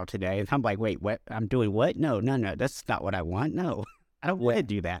workout today. And I'm like, wait, what? I'm doing what? No, that's not what I want. No, I don't want to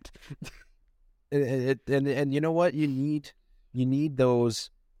do that. And you know what? You need those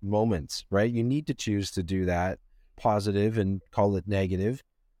moments, right? You need to choose to do that, positive and call it negative,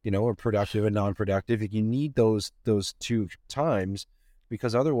 or productive and non-productive. You need those two times,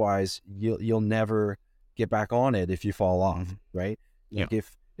 because otherwise you'll never get back on it if you fall off, right? Yeah. Like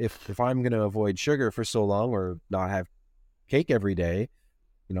if I'm going to avoid sugar for so long, or not have cake every day,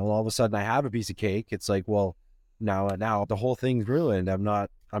 all of a sudden I have a piece of cake. It's like, well, now the whole thing's ruined. I'm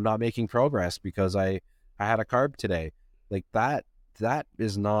not making progress because I had a carb today. Like that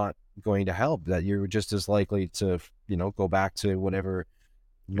is not going to help. That you're just as likely to, go back to whatever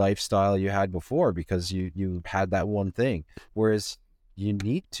lifestyle you had before, because you had that one thing. Whereas you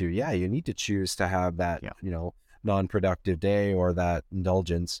need to choose to have that, non-productive day or that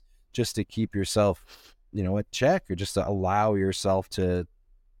indulgence, just to keep yourself, at check, or just to allow yourself to.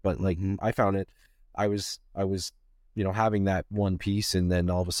 But like I found it, I was, having that one piece, and then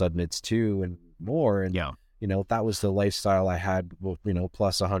all of a sudden it's two and more. And that was the lifestyle I had,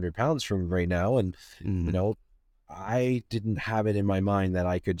 plus 100 pounds from right now. And, I didn't have it in my mind that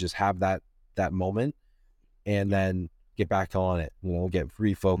I could just have that moment and then get back on it, get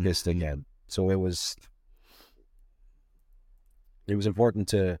refocused again. So it was important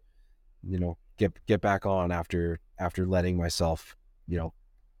to, get back on after letting myself,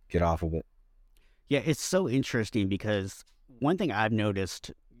 get off of it. Yeah. It's so interesting, because one thing I've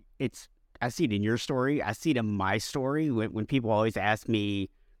noticed, I see it in your story. I see it in my story. When people always ask me,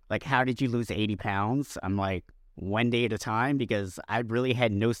 like, how did you lose 80 pounds? I'm like, one day at a time, because I really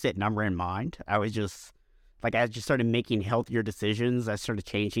had no set number in mind. I just started making healthier decisions. I started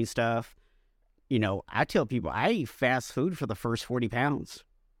changing stuff. I tell people I ate fast food for the first 40 pounds.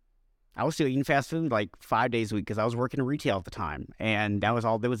 I was still eating fast food like 5 days a week because I was working in retail at the time. And that was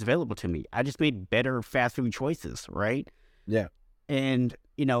all that was available to me. I just made better fast food choices, right? Yeah. And,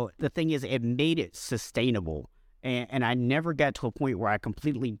 the thing is, it made it sustainable. And I never got to a point where I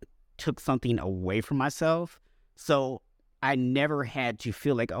completely took something away from myself. So I never had to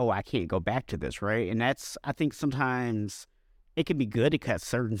feel like, oh, I can't go back to this, right? And I think sometimes it can be good to cut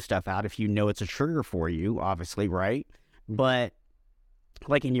certain stuff out if you know it's a trigger for you, obviously, right? But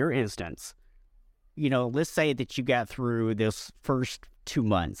like in your instance, let's say that you got through this first 2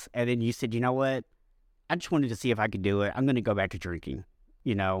 months, and then you said, you know what? I just wanted to see if I could do it. I'm going to go back to drinking,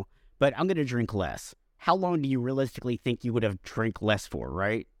 but I'm going to drink less. How long do you realistically think you would have drank less for,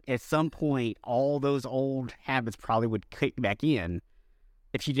 right? At some point, all those old habits probably would kick back in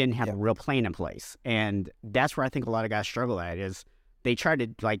if you didn't have a real plan in place. And that's where I think a lot of guys struggle at, is they try to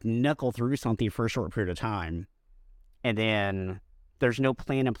like knuckle through something for a short period of time, and then there's no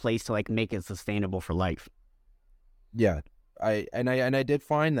plan in place to like make it sustainable for life. Yeah. I did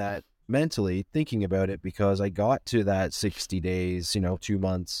find that mentally thinking about it, because I got to that 60 days, 2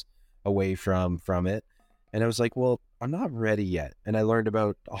 months away from it. And I was like, well, I'm not ready yet. And I learned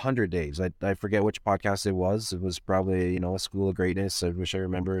about 100 days. I forget which podcast it was. It was probably, a School of Greatness. I wish I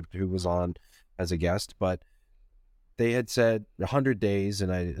remembered who was on as a guest, but they had said 100 days,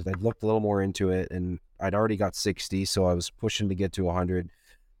 and I looked a little more into it, and I'd already got 60. So I was pushing to get to 100.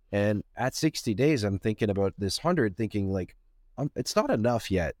 And at 60 days, I'm thinking about this 100, thinking like, it's not enough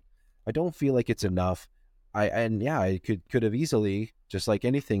yet. I don't feel like it's enough. I could have easily, just like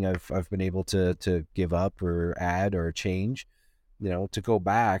anything I've been able to give up or add or change, to go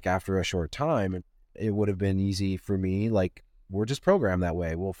back after a short time. It would have been easy for me. Like, we're just programmed that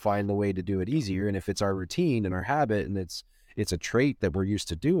way. We'll find a way to do it easier. And if it's our routine and our habit, and it's a trait that we're used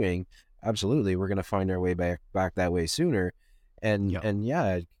to doing, absolutely, we're going to find our way back that way sooner. And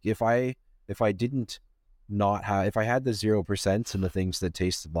yeah, if I didn't not have, if I had the 0% and the things that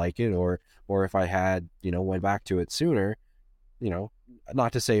tasted like it, or if I had, went back to it sooner,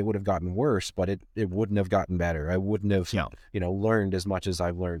 not to say it would have gotten worse, but it wouldn't have gotten better. I wouldn't have, learned as much as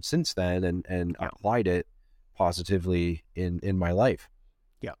I've learned since then, and applied it positively in my life.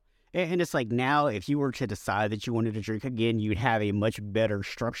 Yeah. And it's like now, if you were to decide that you wanted to drink again, you'd have a much better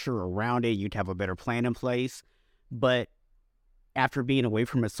structure around it. You'd have a better plan in place. But after being away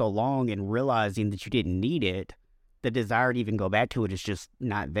from it so long and realizing that you didn't need it, the desire to even go back to it is just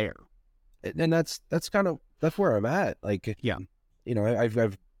not there. And that's where I'm at. Like, yeah,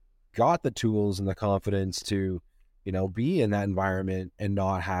 I've got the tools and the confidence to, be in that environment and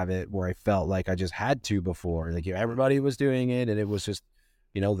not have it where I felt like I just had to before. Like, everybody was doing it, and it was just,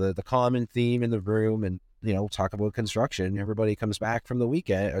 the common theme in the room, and, talk about construction. Everybody comes back from the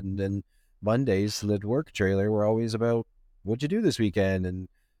weekend, and then Mondays in the work trailer were always about, what'd you do this weekend? And,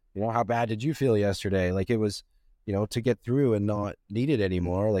 how bad did you feel yesterday? Like, it was, to get through and not need it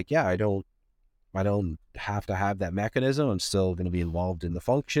anymore. Like, yeah, I don't have to have that mechanism. I'm still going to be involved in the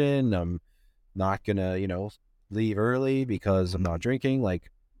function. I'm not going to, leave early because I'm not drinking. Like,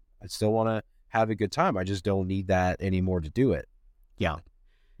 I still want to have a good time. I just don't need that anymore to do it. Yeah.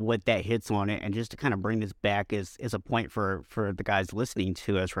 What that hits on it, and just to kind of bring this back is a point for the guys listening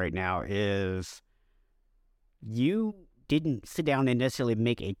to us right now, is you didn't sit down and necessarily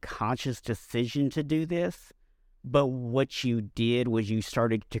make a conscious decision to do this. But what you did was you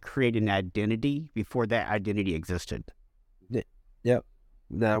started to create an identity before that identity existed. Yep.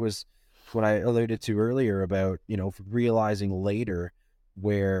 That was what I alluded to earlier about, realizing later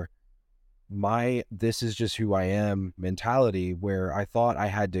where this is just who I am mentality, where I thought I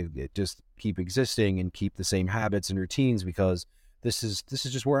had to just keep existing and keep the same habits and routines because this is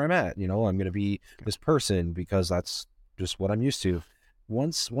just where I'm at. I'm going to be this person because that's just what I'm used to.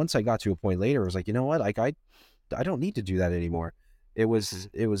 Once I got to a point later, I was like, you know what? Like, I don't need to do that anymore. It was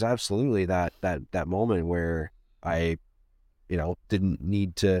absolutely that moment where I, didn't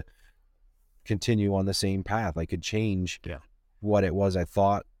need to continue on the same path. I could change what it was I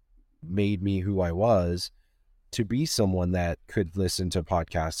thought made me who I was, to be someone that could listen to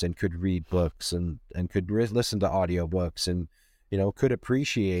podcasts and could read books and could listen to audiobooks and, could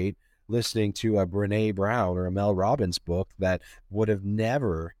appreciate listening to a Brene Brown or a Mel Robbins book that would have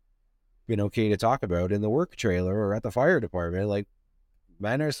never been okay to talk about in the work trailer or at the fire department. Like,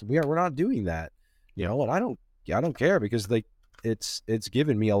 manners, we're not doing that, and I don't care, because it's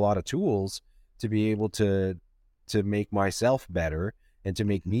given me a lot of tools to be able to make myself better and to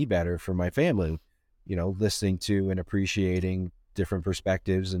make me better for my family, listening to and appreciating different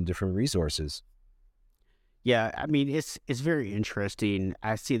perspectives and different resources. Yeah. I mean, it's very interesting.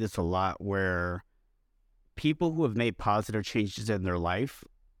 I see this a lot where people who have made positive changes in their life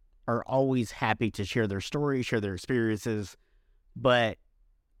are always happy to share their story, share their experiences, but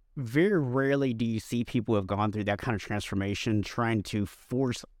very rarely do you see people who have gone through that kind of transformation trying to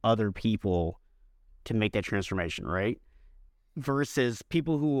force other people to make that transformation, right? Versus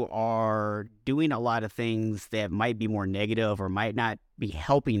people who are doing a lot of things that might be more negative or might not be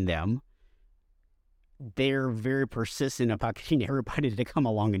helping them. They're very persistent about getting everybody to come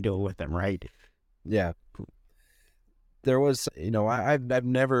along and do it with them, right? Yeah. There was, I've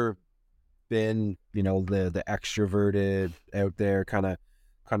never been, the extroverted out there kind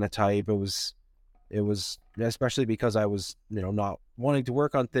of type. It was especially because I was, not wanting to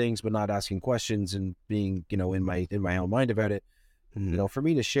work on things, but not asking questions and being, in my own mind about it. Mm-hmm. For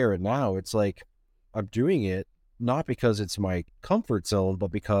me to share it now, it's like, I'm doing it not because it's my comfort zone,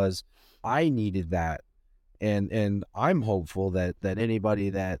 but because I needed that. And I'm hopeful that anybody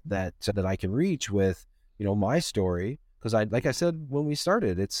that I can reach with, my story, because like I said when we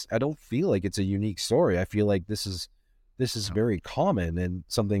started, I don't feel like it's a unique story. I feel like this is very common and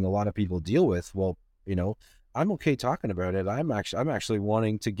something a lot of people deal with. Well, I'm okay talking about it. I'm actually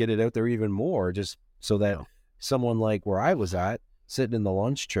wanting to get it out there even more, just so that someone like where I was at, sitting in the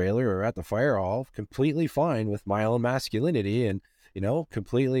lunch trailer or at the fire hall, completely fine with my own masculinity and,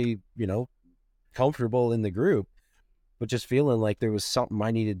 completely, comfortable in the group, but just feeling like there was something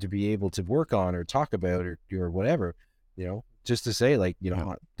I needed to be able to work on or talk about or whatever, just to say, like,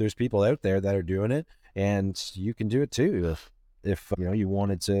 there's people out there that are doing it and you can do it too. If you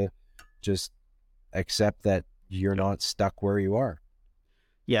wanted to just accept that you're not stuck where you are.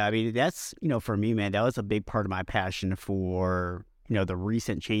 Yeah. I mean, that's, for me, man, that was a big part of my passion for, the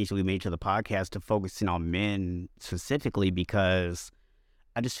recent change we made to the podcast to focusing on men specifically, because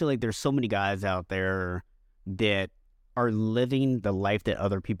I just feel like there's so many guys out there that are living the life that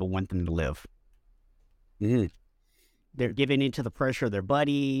other people want them to live. Mm-hmm. They're giving into the pressure of their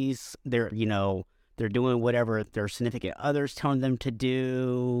buddies. They're, They're doing whatever their significant others telling them to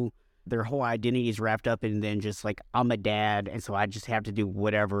do. Their whole identity is wrapped up in then just like, I'm a dad, and so I just have to do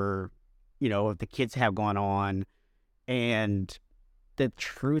whatever, the kids have going on. And the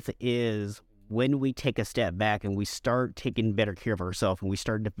truth is, when we take a step back and we start taking better care of ourselves and we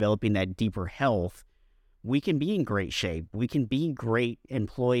start developing that deeper health, we can be in great shape. We can be great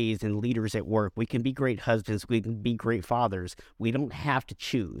employees and leaders at work. We can be great husbands. We can be great fathers. We don't have to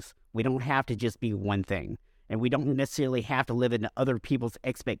choose. We don't have to just be one thing. And we don't necessarily have to live into other people's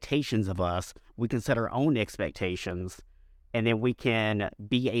expectations of us. We can set our own expectations, and then we can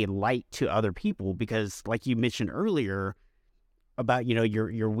be a light to other people. Because like you mentioned earlier about,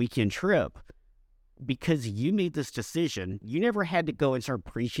 your weekend trip, because you made this decision, you never had to go and start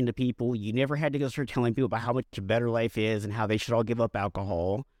preaching to people. You never had to go start telling people about how much better life is and how they should all give up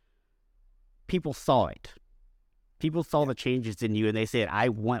alcohol. People saw it. People saw the changes in you, and they said, I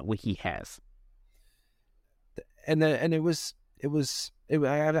want what he has. And it was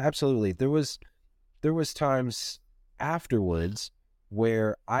absolutely, there was times afterwards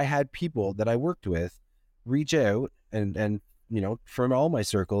where I had people that I worked with reach out and from all my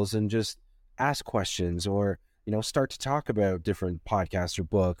circles and just ask questions or start to talk about different podcasts or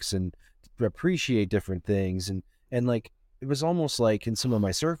books and appreciate different things, and like it was almost like in some of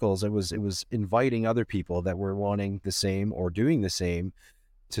my circles it was inviting other people that were wanting the same or doing the same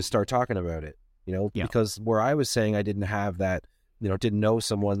to start talking about it. Because where I was saying I didn't have that, didn't know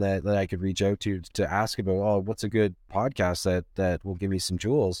someone that I could reach out to ask about, oh, what's a good podcast that will give me some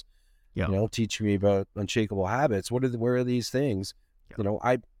jewels, teach me about unshakable habits. Where are these things?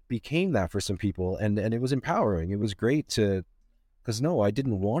 I became that for some people, and it was empowering. It was great because I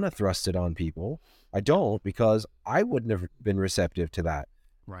didn't want to thrust it on people. I don't, because I wouldn't have been receptive to that.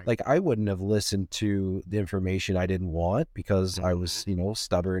 Right. Like I wouldn't have listened to the information I didn't want because I was,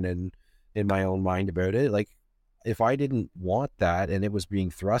 stubborn and in my own mind about it. Like if I didn't want that and it was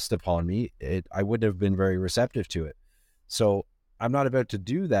being thrust upon me, I wouldn't have been very receptive to it. So I'm not about to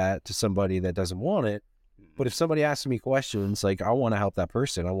do that to somebody that doesn't want it. But if somebody asks me questions, like I want to help that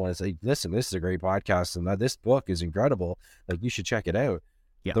person. I want to say, listen, this is a great podcast and this book is incredible. Like you should check it out.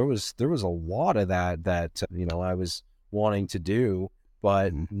 Yeah. There was a lot of that I was wanting to do,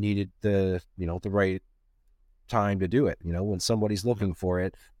 but needed the right time to do it. When somebody's looking for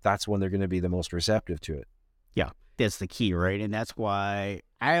it, that's when they're going to be the most receptive to it. Yeah, that's the key, right? And that's why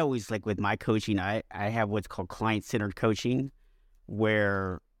I always, like with my coaching, I have what's called client-centered coaching,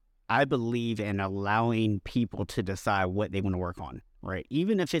 where I believe in allowing people to decide what they want to work on, right?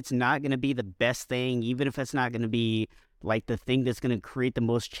 Even if it's not going to be the best thing, even if it's not going to be like the thing that's going to create the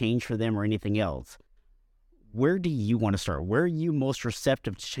most change for them or anything else, where do you want to start? Where are you most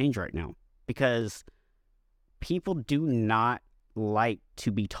receptive to change right now? Because people do not like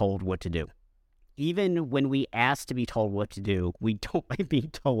to be told what to do. Even when we ask to be told what to do, we don't like being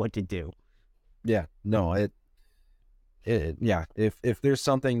told what to do. Yeah, no, if there's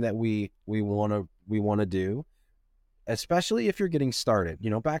something that we want to do, especially if you're getting started,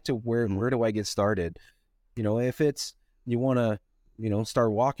 back to where do I get started? If it's, you want to,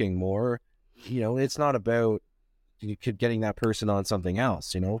 start walking more, it's not about getting that person on something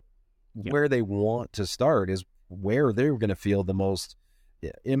else, where they want to start is where they're going to feel the most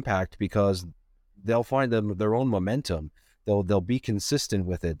impact, because they'll find their own momentum. They'll be consistent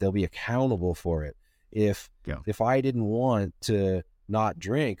with it. They'll be accountable for it. If I didn't want to not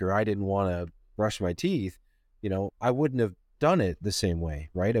drink or I didn't want to brush my teeth, I wouldn't have done it the same way,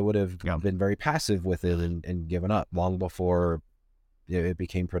 right? I would have been very passive with it and given up long before it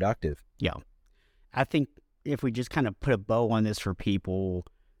became productive. Yeah. I think if we just kind of put a bow on this for people,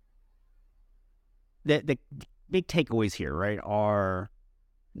 the big takeaways here, right, are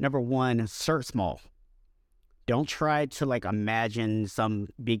number one, start small. Don't try to imagine some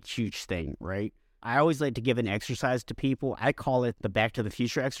big, huge thing, right? I always like to give an exercise to people. I call it the Back to the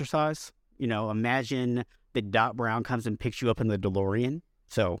Future exercise. Imagine that Doc Brown comes and picks you up in the DeLorean.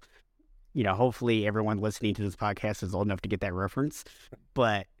 So, hopefully everyone listening to this podcast is old enough to get that reference.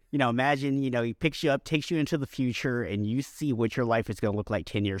 But, imagine, he picks you up, takes you into the future, and you see what your life is going to look like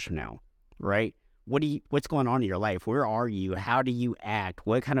 10 years from now, right? What's going on in your life? Where are you? How do you act?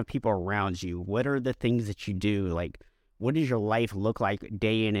 What kind of people are around you? What are the things that you do? What does your life look like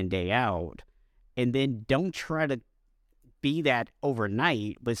day in and day out? And then don't try to be that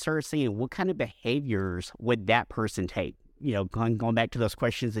overnight, but start saying, what kind of behaviors would that person take? Going back to those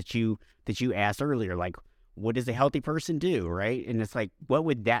questions that you asked earlier, what does a healthy person do, right? And it's what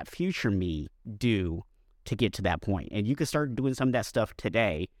would that future me do to get to that point? And you can start doing some of that stuff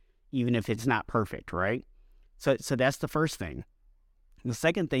today, even if it's not perfect, right? So that's the first thing. The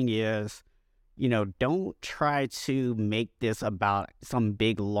second thing is, don't try to make this about some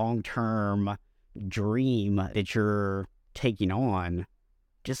big long-term dream that you're taking on.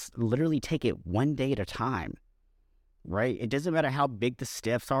 Just literally take it one day at a time, right? It doesn't matter how big the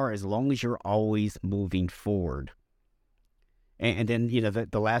steps are as long as you're always moving forward. And then,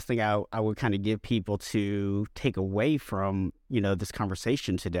 the last thing I would kind of give people to take away from, this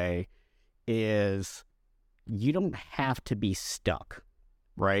conversation today is you don't have to be stuck,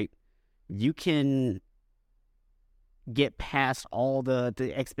 right? You can get past all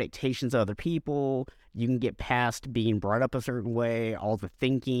the expectations of other people. You can get past being brought up a certain way, all the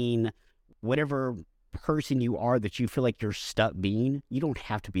thinking, whatever person you are that you feel like you're stuck being. You don't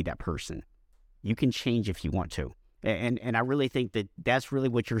have to be that person. You can change if you want to. And I really think that that's really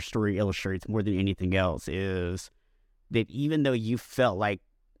what your story illustrates more than anything else, is that even though you felt like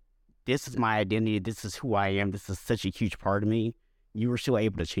this is my identity, this is who I am, this is such a huge part of me, you were still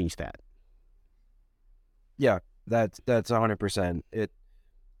able to change that. Yeah, that's 100%.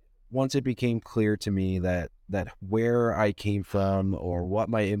 Once it became clear to me that where I came from or what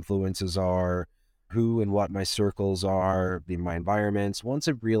my influences are, who and what my circles are, my environments, once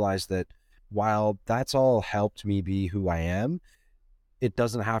I realized that while that's all helped me be who I am, it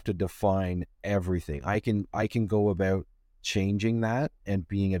doesn't have to define everything. I can go about changing that and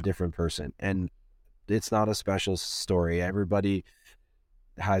being a different person. And it's not a special story. Everybody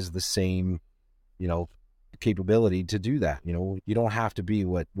has the same, capability to do that. You don't have to be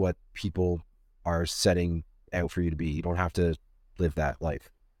what people are setting out for you to be. You don't have to live that life.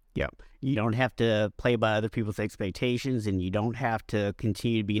 Yeah. You don't have to play by other people's expectations, and you don't have to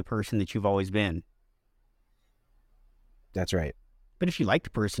continue to be a person that you've always been. That's right. But if you like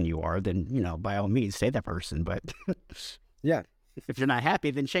the person you are, then, by all means, stay that person. But yeah, if you're not happy,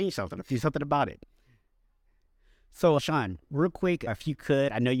 then change something. Do something about it. So, Sean, real quick, if you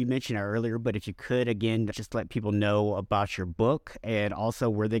could, I know you mentioned it earlier, but if you could, again, just let people know about your book and also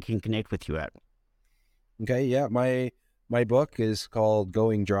where they can connect with you at. Okay, yeah, my book is called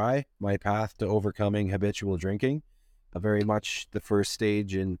Going Dry, My Path to Overcoming Habitual Drinking. Very much the first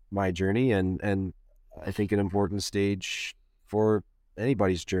stage in my journey, and I think an important stage for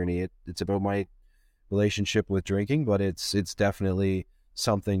anybody's journey. It's about my relationship with drinking, but it's definitely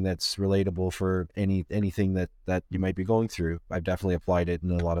something that's relatable for anything that you might be going through. I've definitely applied it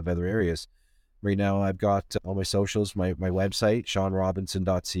in a lot of other areas. Right now, I've got all my socials, my website,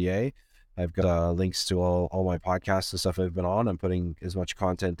 seanrobinson.ca. I've got links to all my podcasts and stuff I've been on. I'm putting as much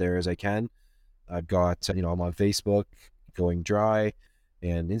content there as I can. I've got, I'm on Facebook, Going Dry,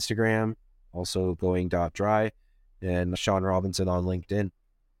 and Instagram, also going.dry, and Sean Robinson on LinkedIn.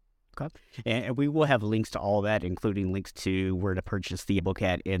 Okay. And we will have links to all that, including links to where to purchase the book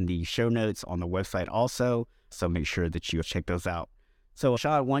at in the show notes on the website also. So make sure that you check those out. So,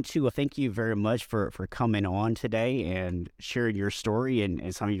 Sean, I want to thank you very much for coming on today and sharing your story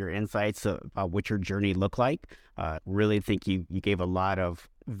and some of your insights about what your journey looked like. Really think you gave a lot of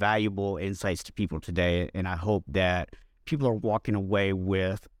valuable insights to people today, and I hope that people are walking away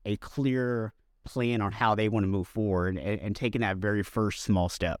with a clear plan on how they want to move forward and taking that very first small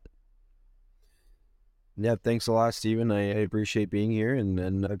step. Yeah, thanks a lot, Stephen. I appreciate being here,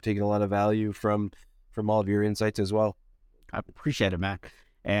 and I've taken a lot of value from all of your insights as well. I appreciate it, man.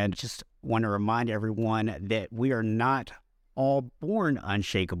 And just want to remind everyone that we are not all born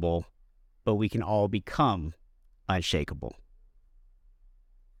unshakable, but we can all become unshakable.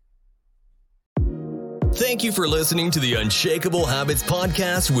 Thank you for listening to the Unshakable Habits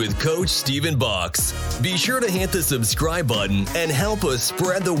Podcast with Coach Stephen Box. Be sure to hit the subscribe button and help us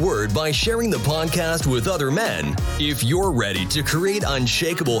spread the word by sharing the podcast with other men. If you're ready to create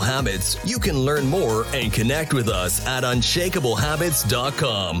unshakable habits, you can learn more and connect with us at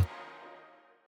unshakablehabits.com.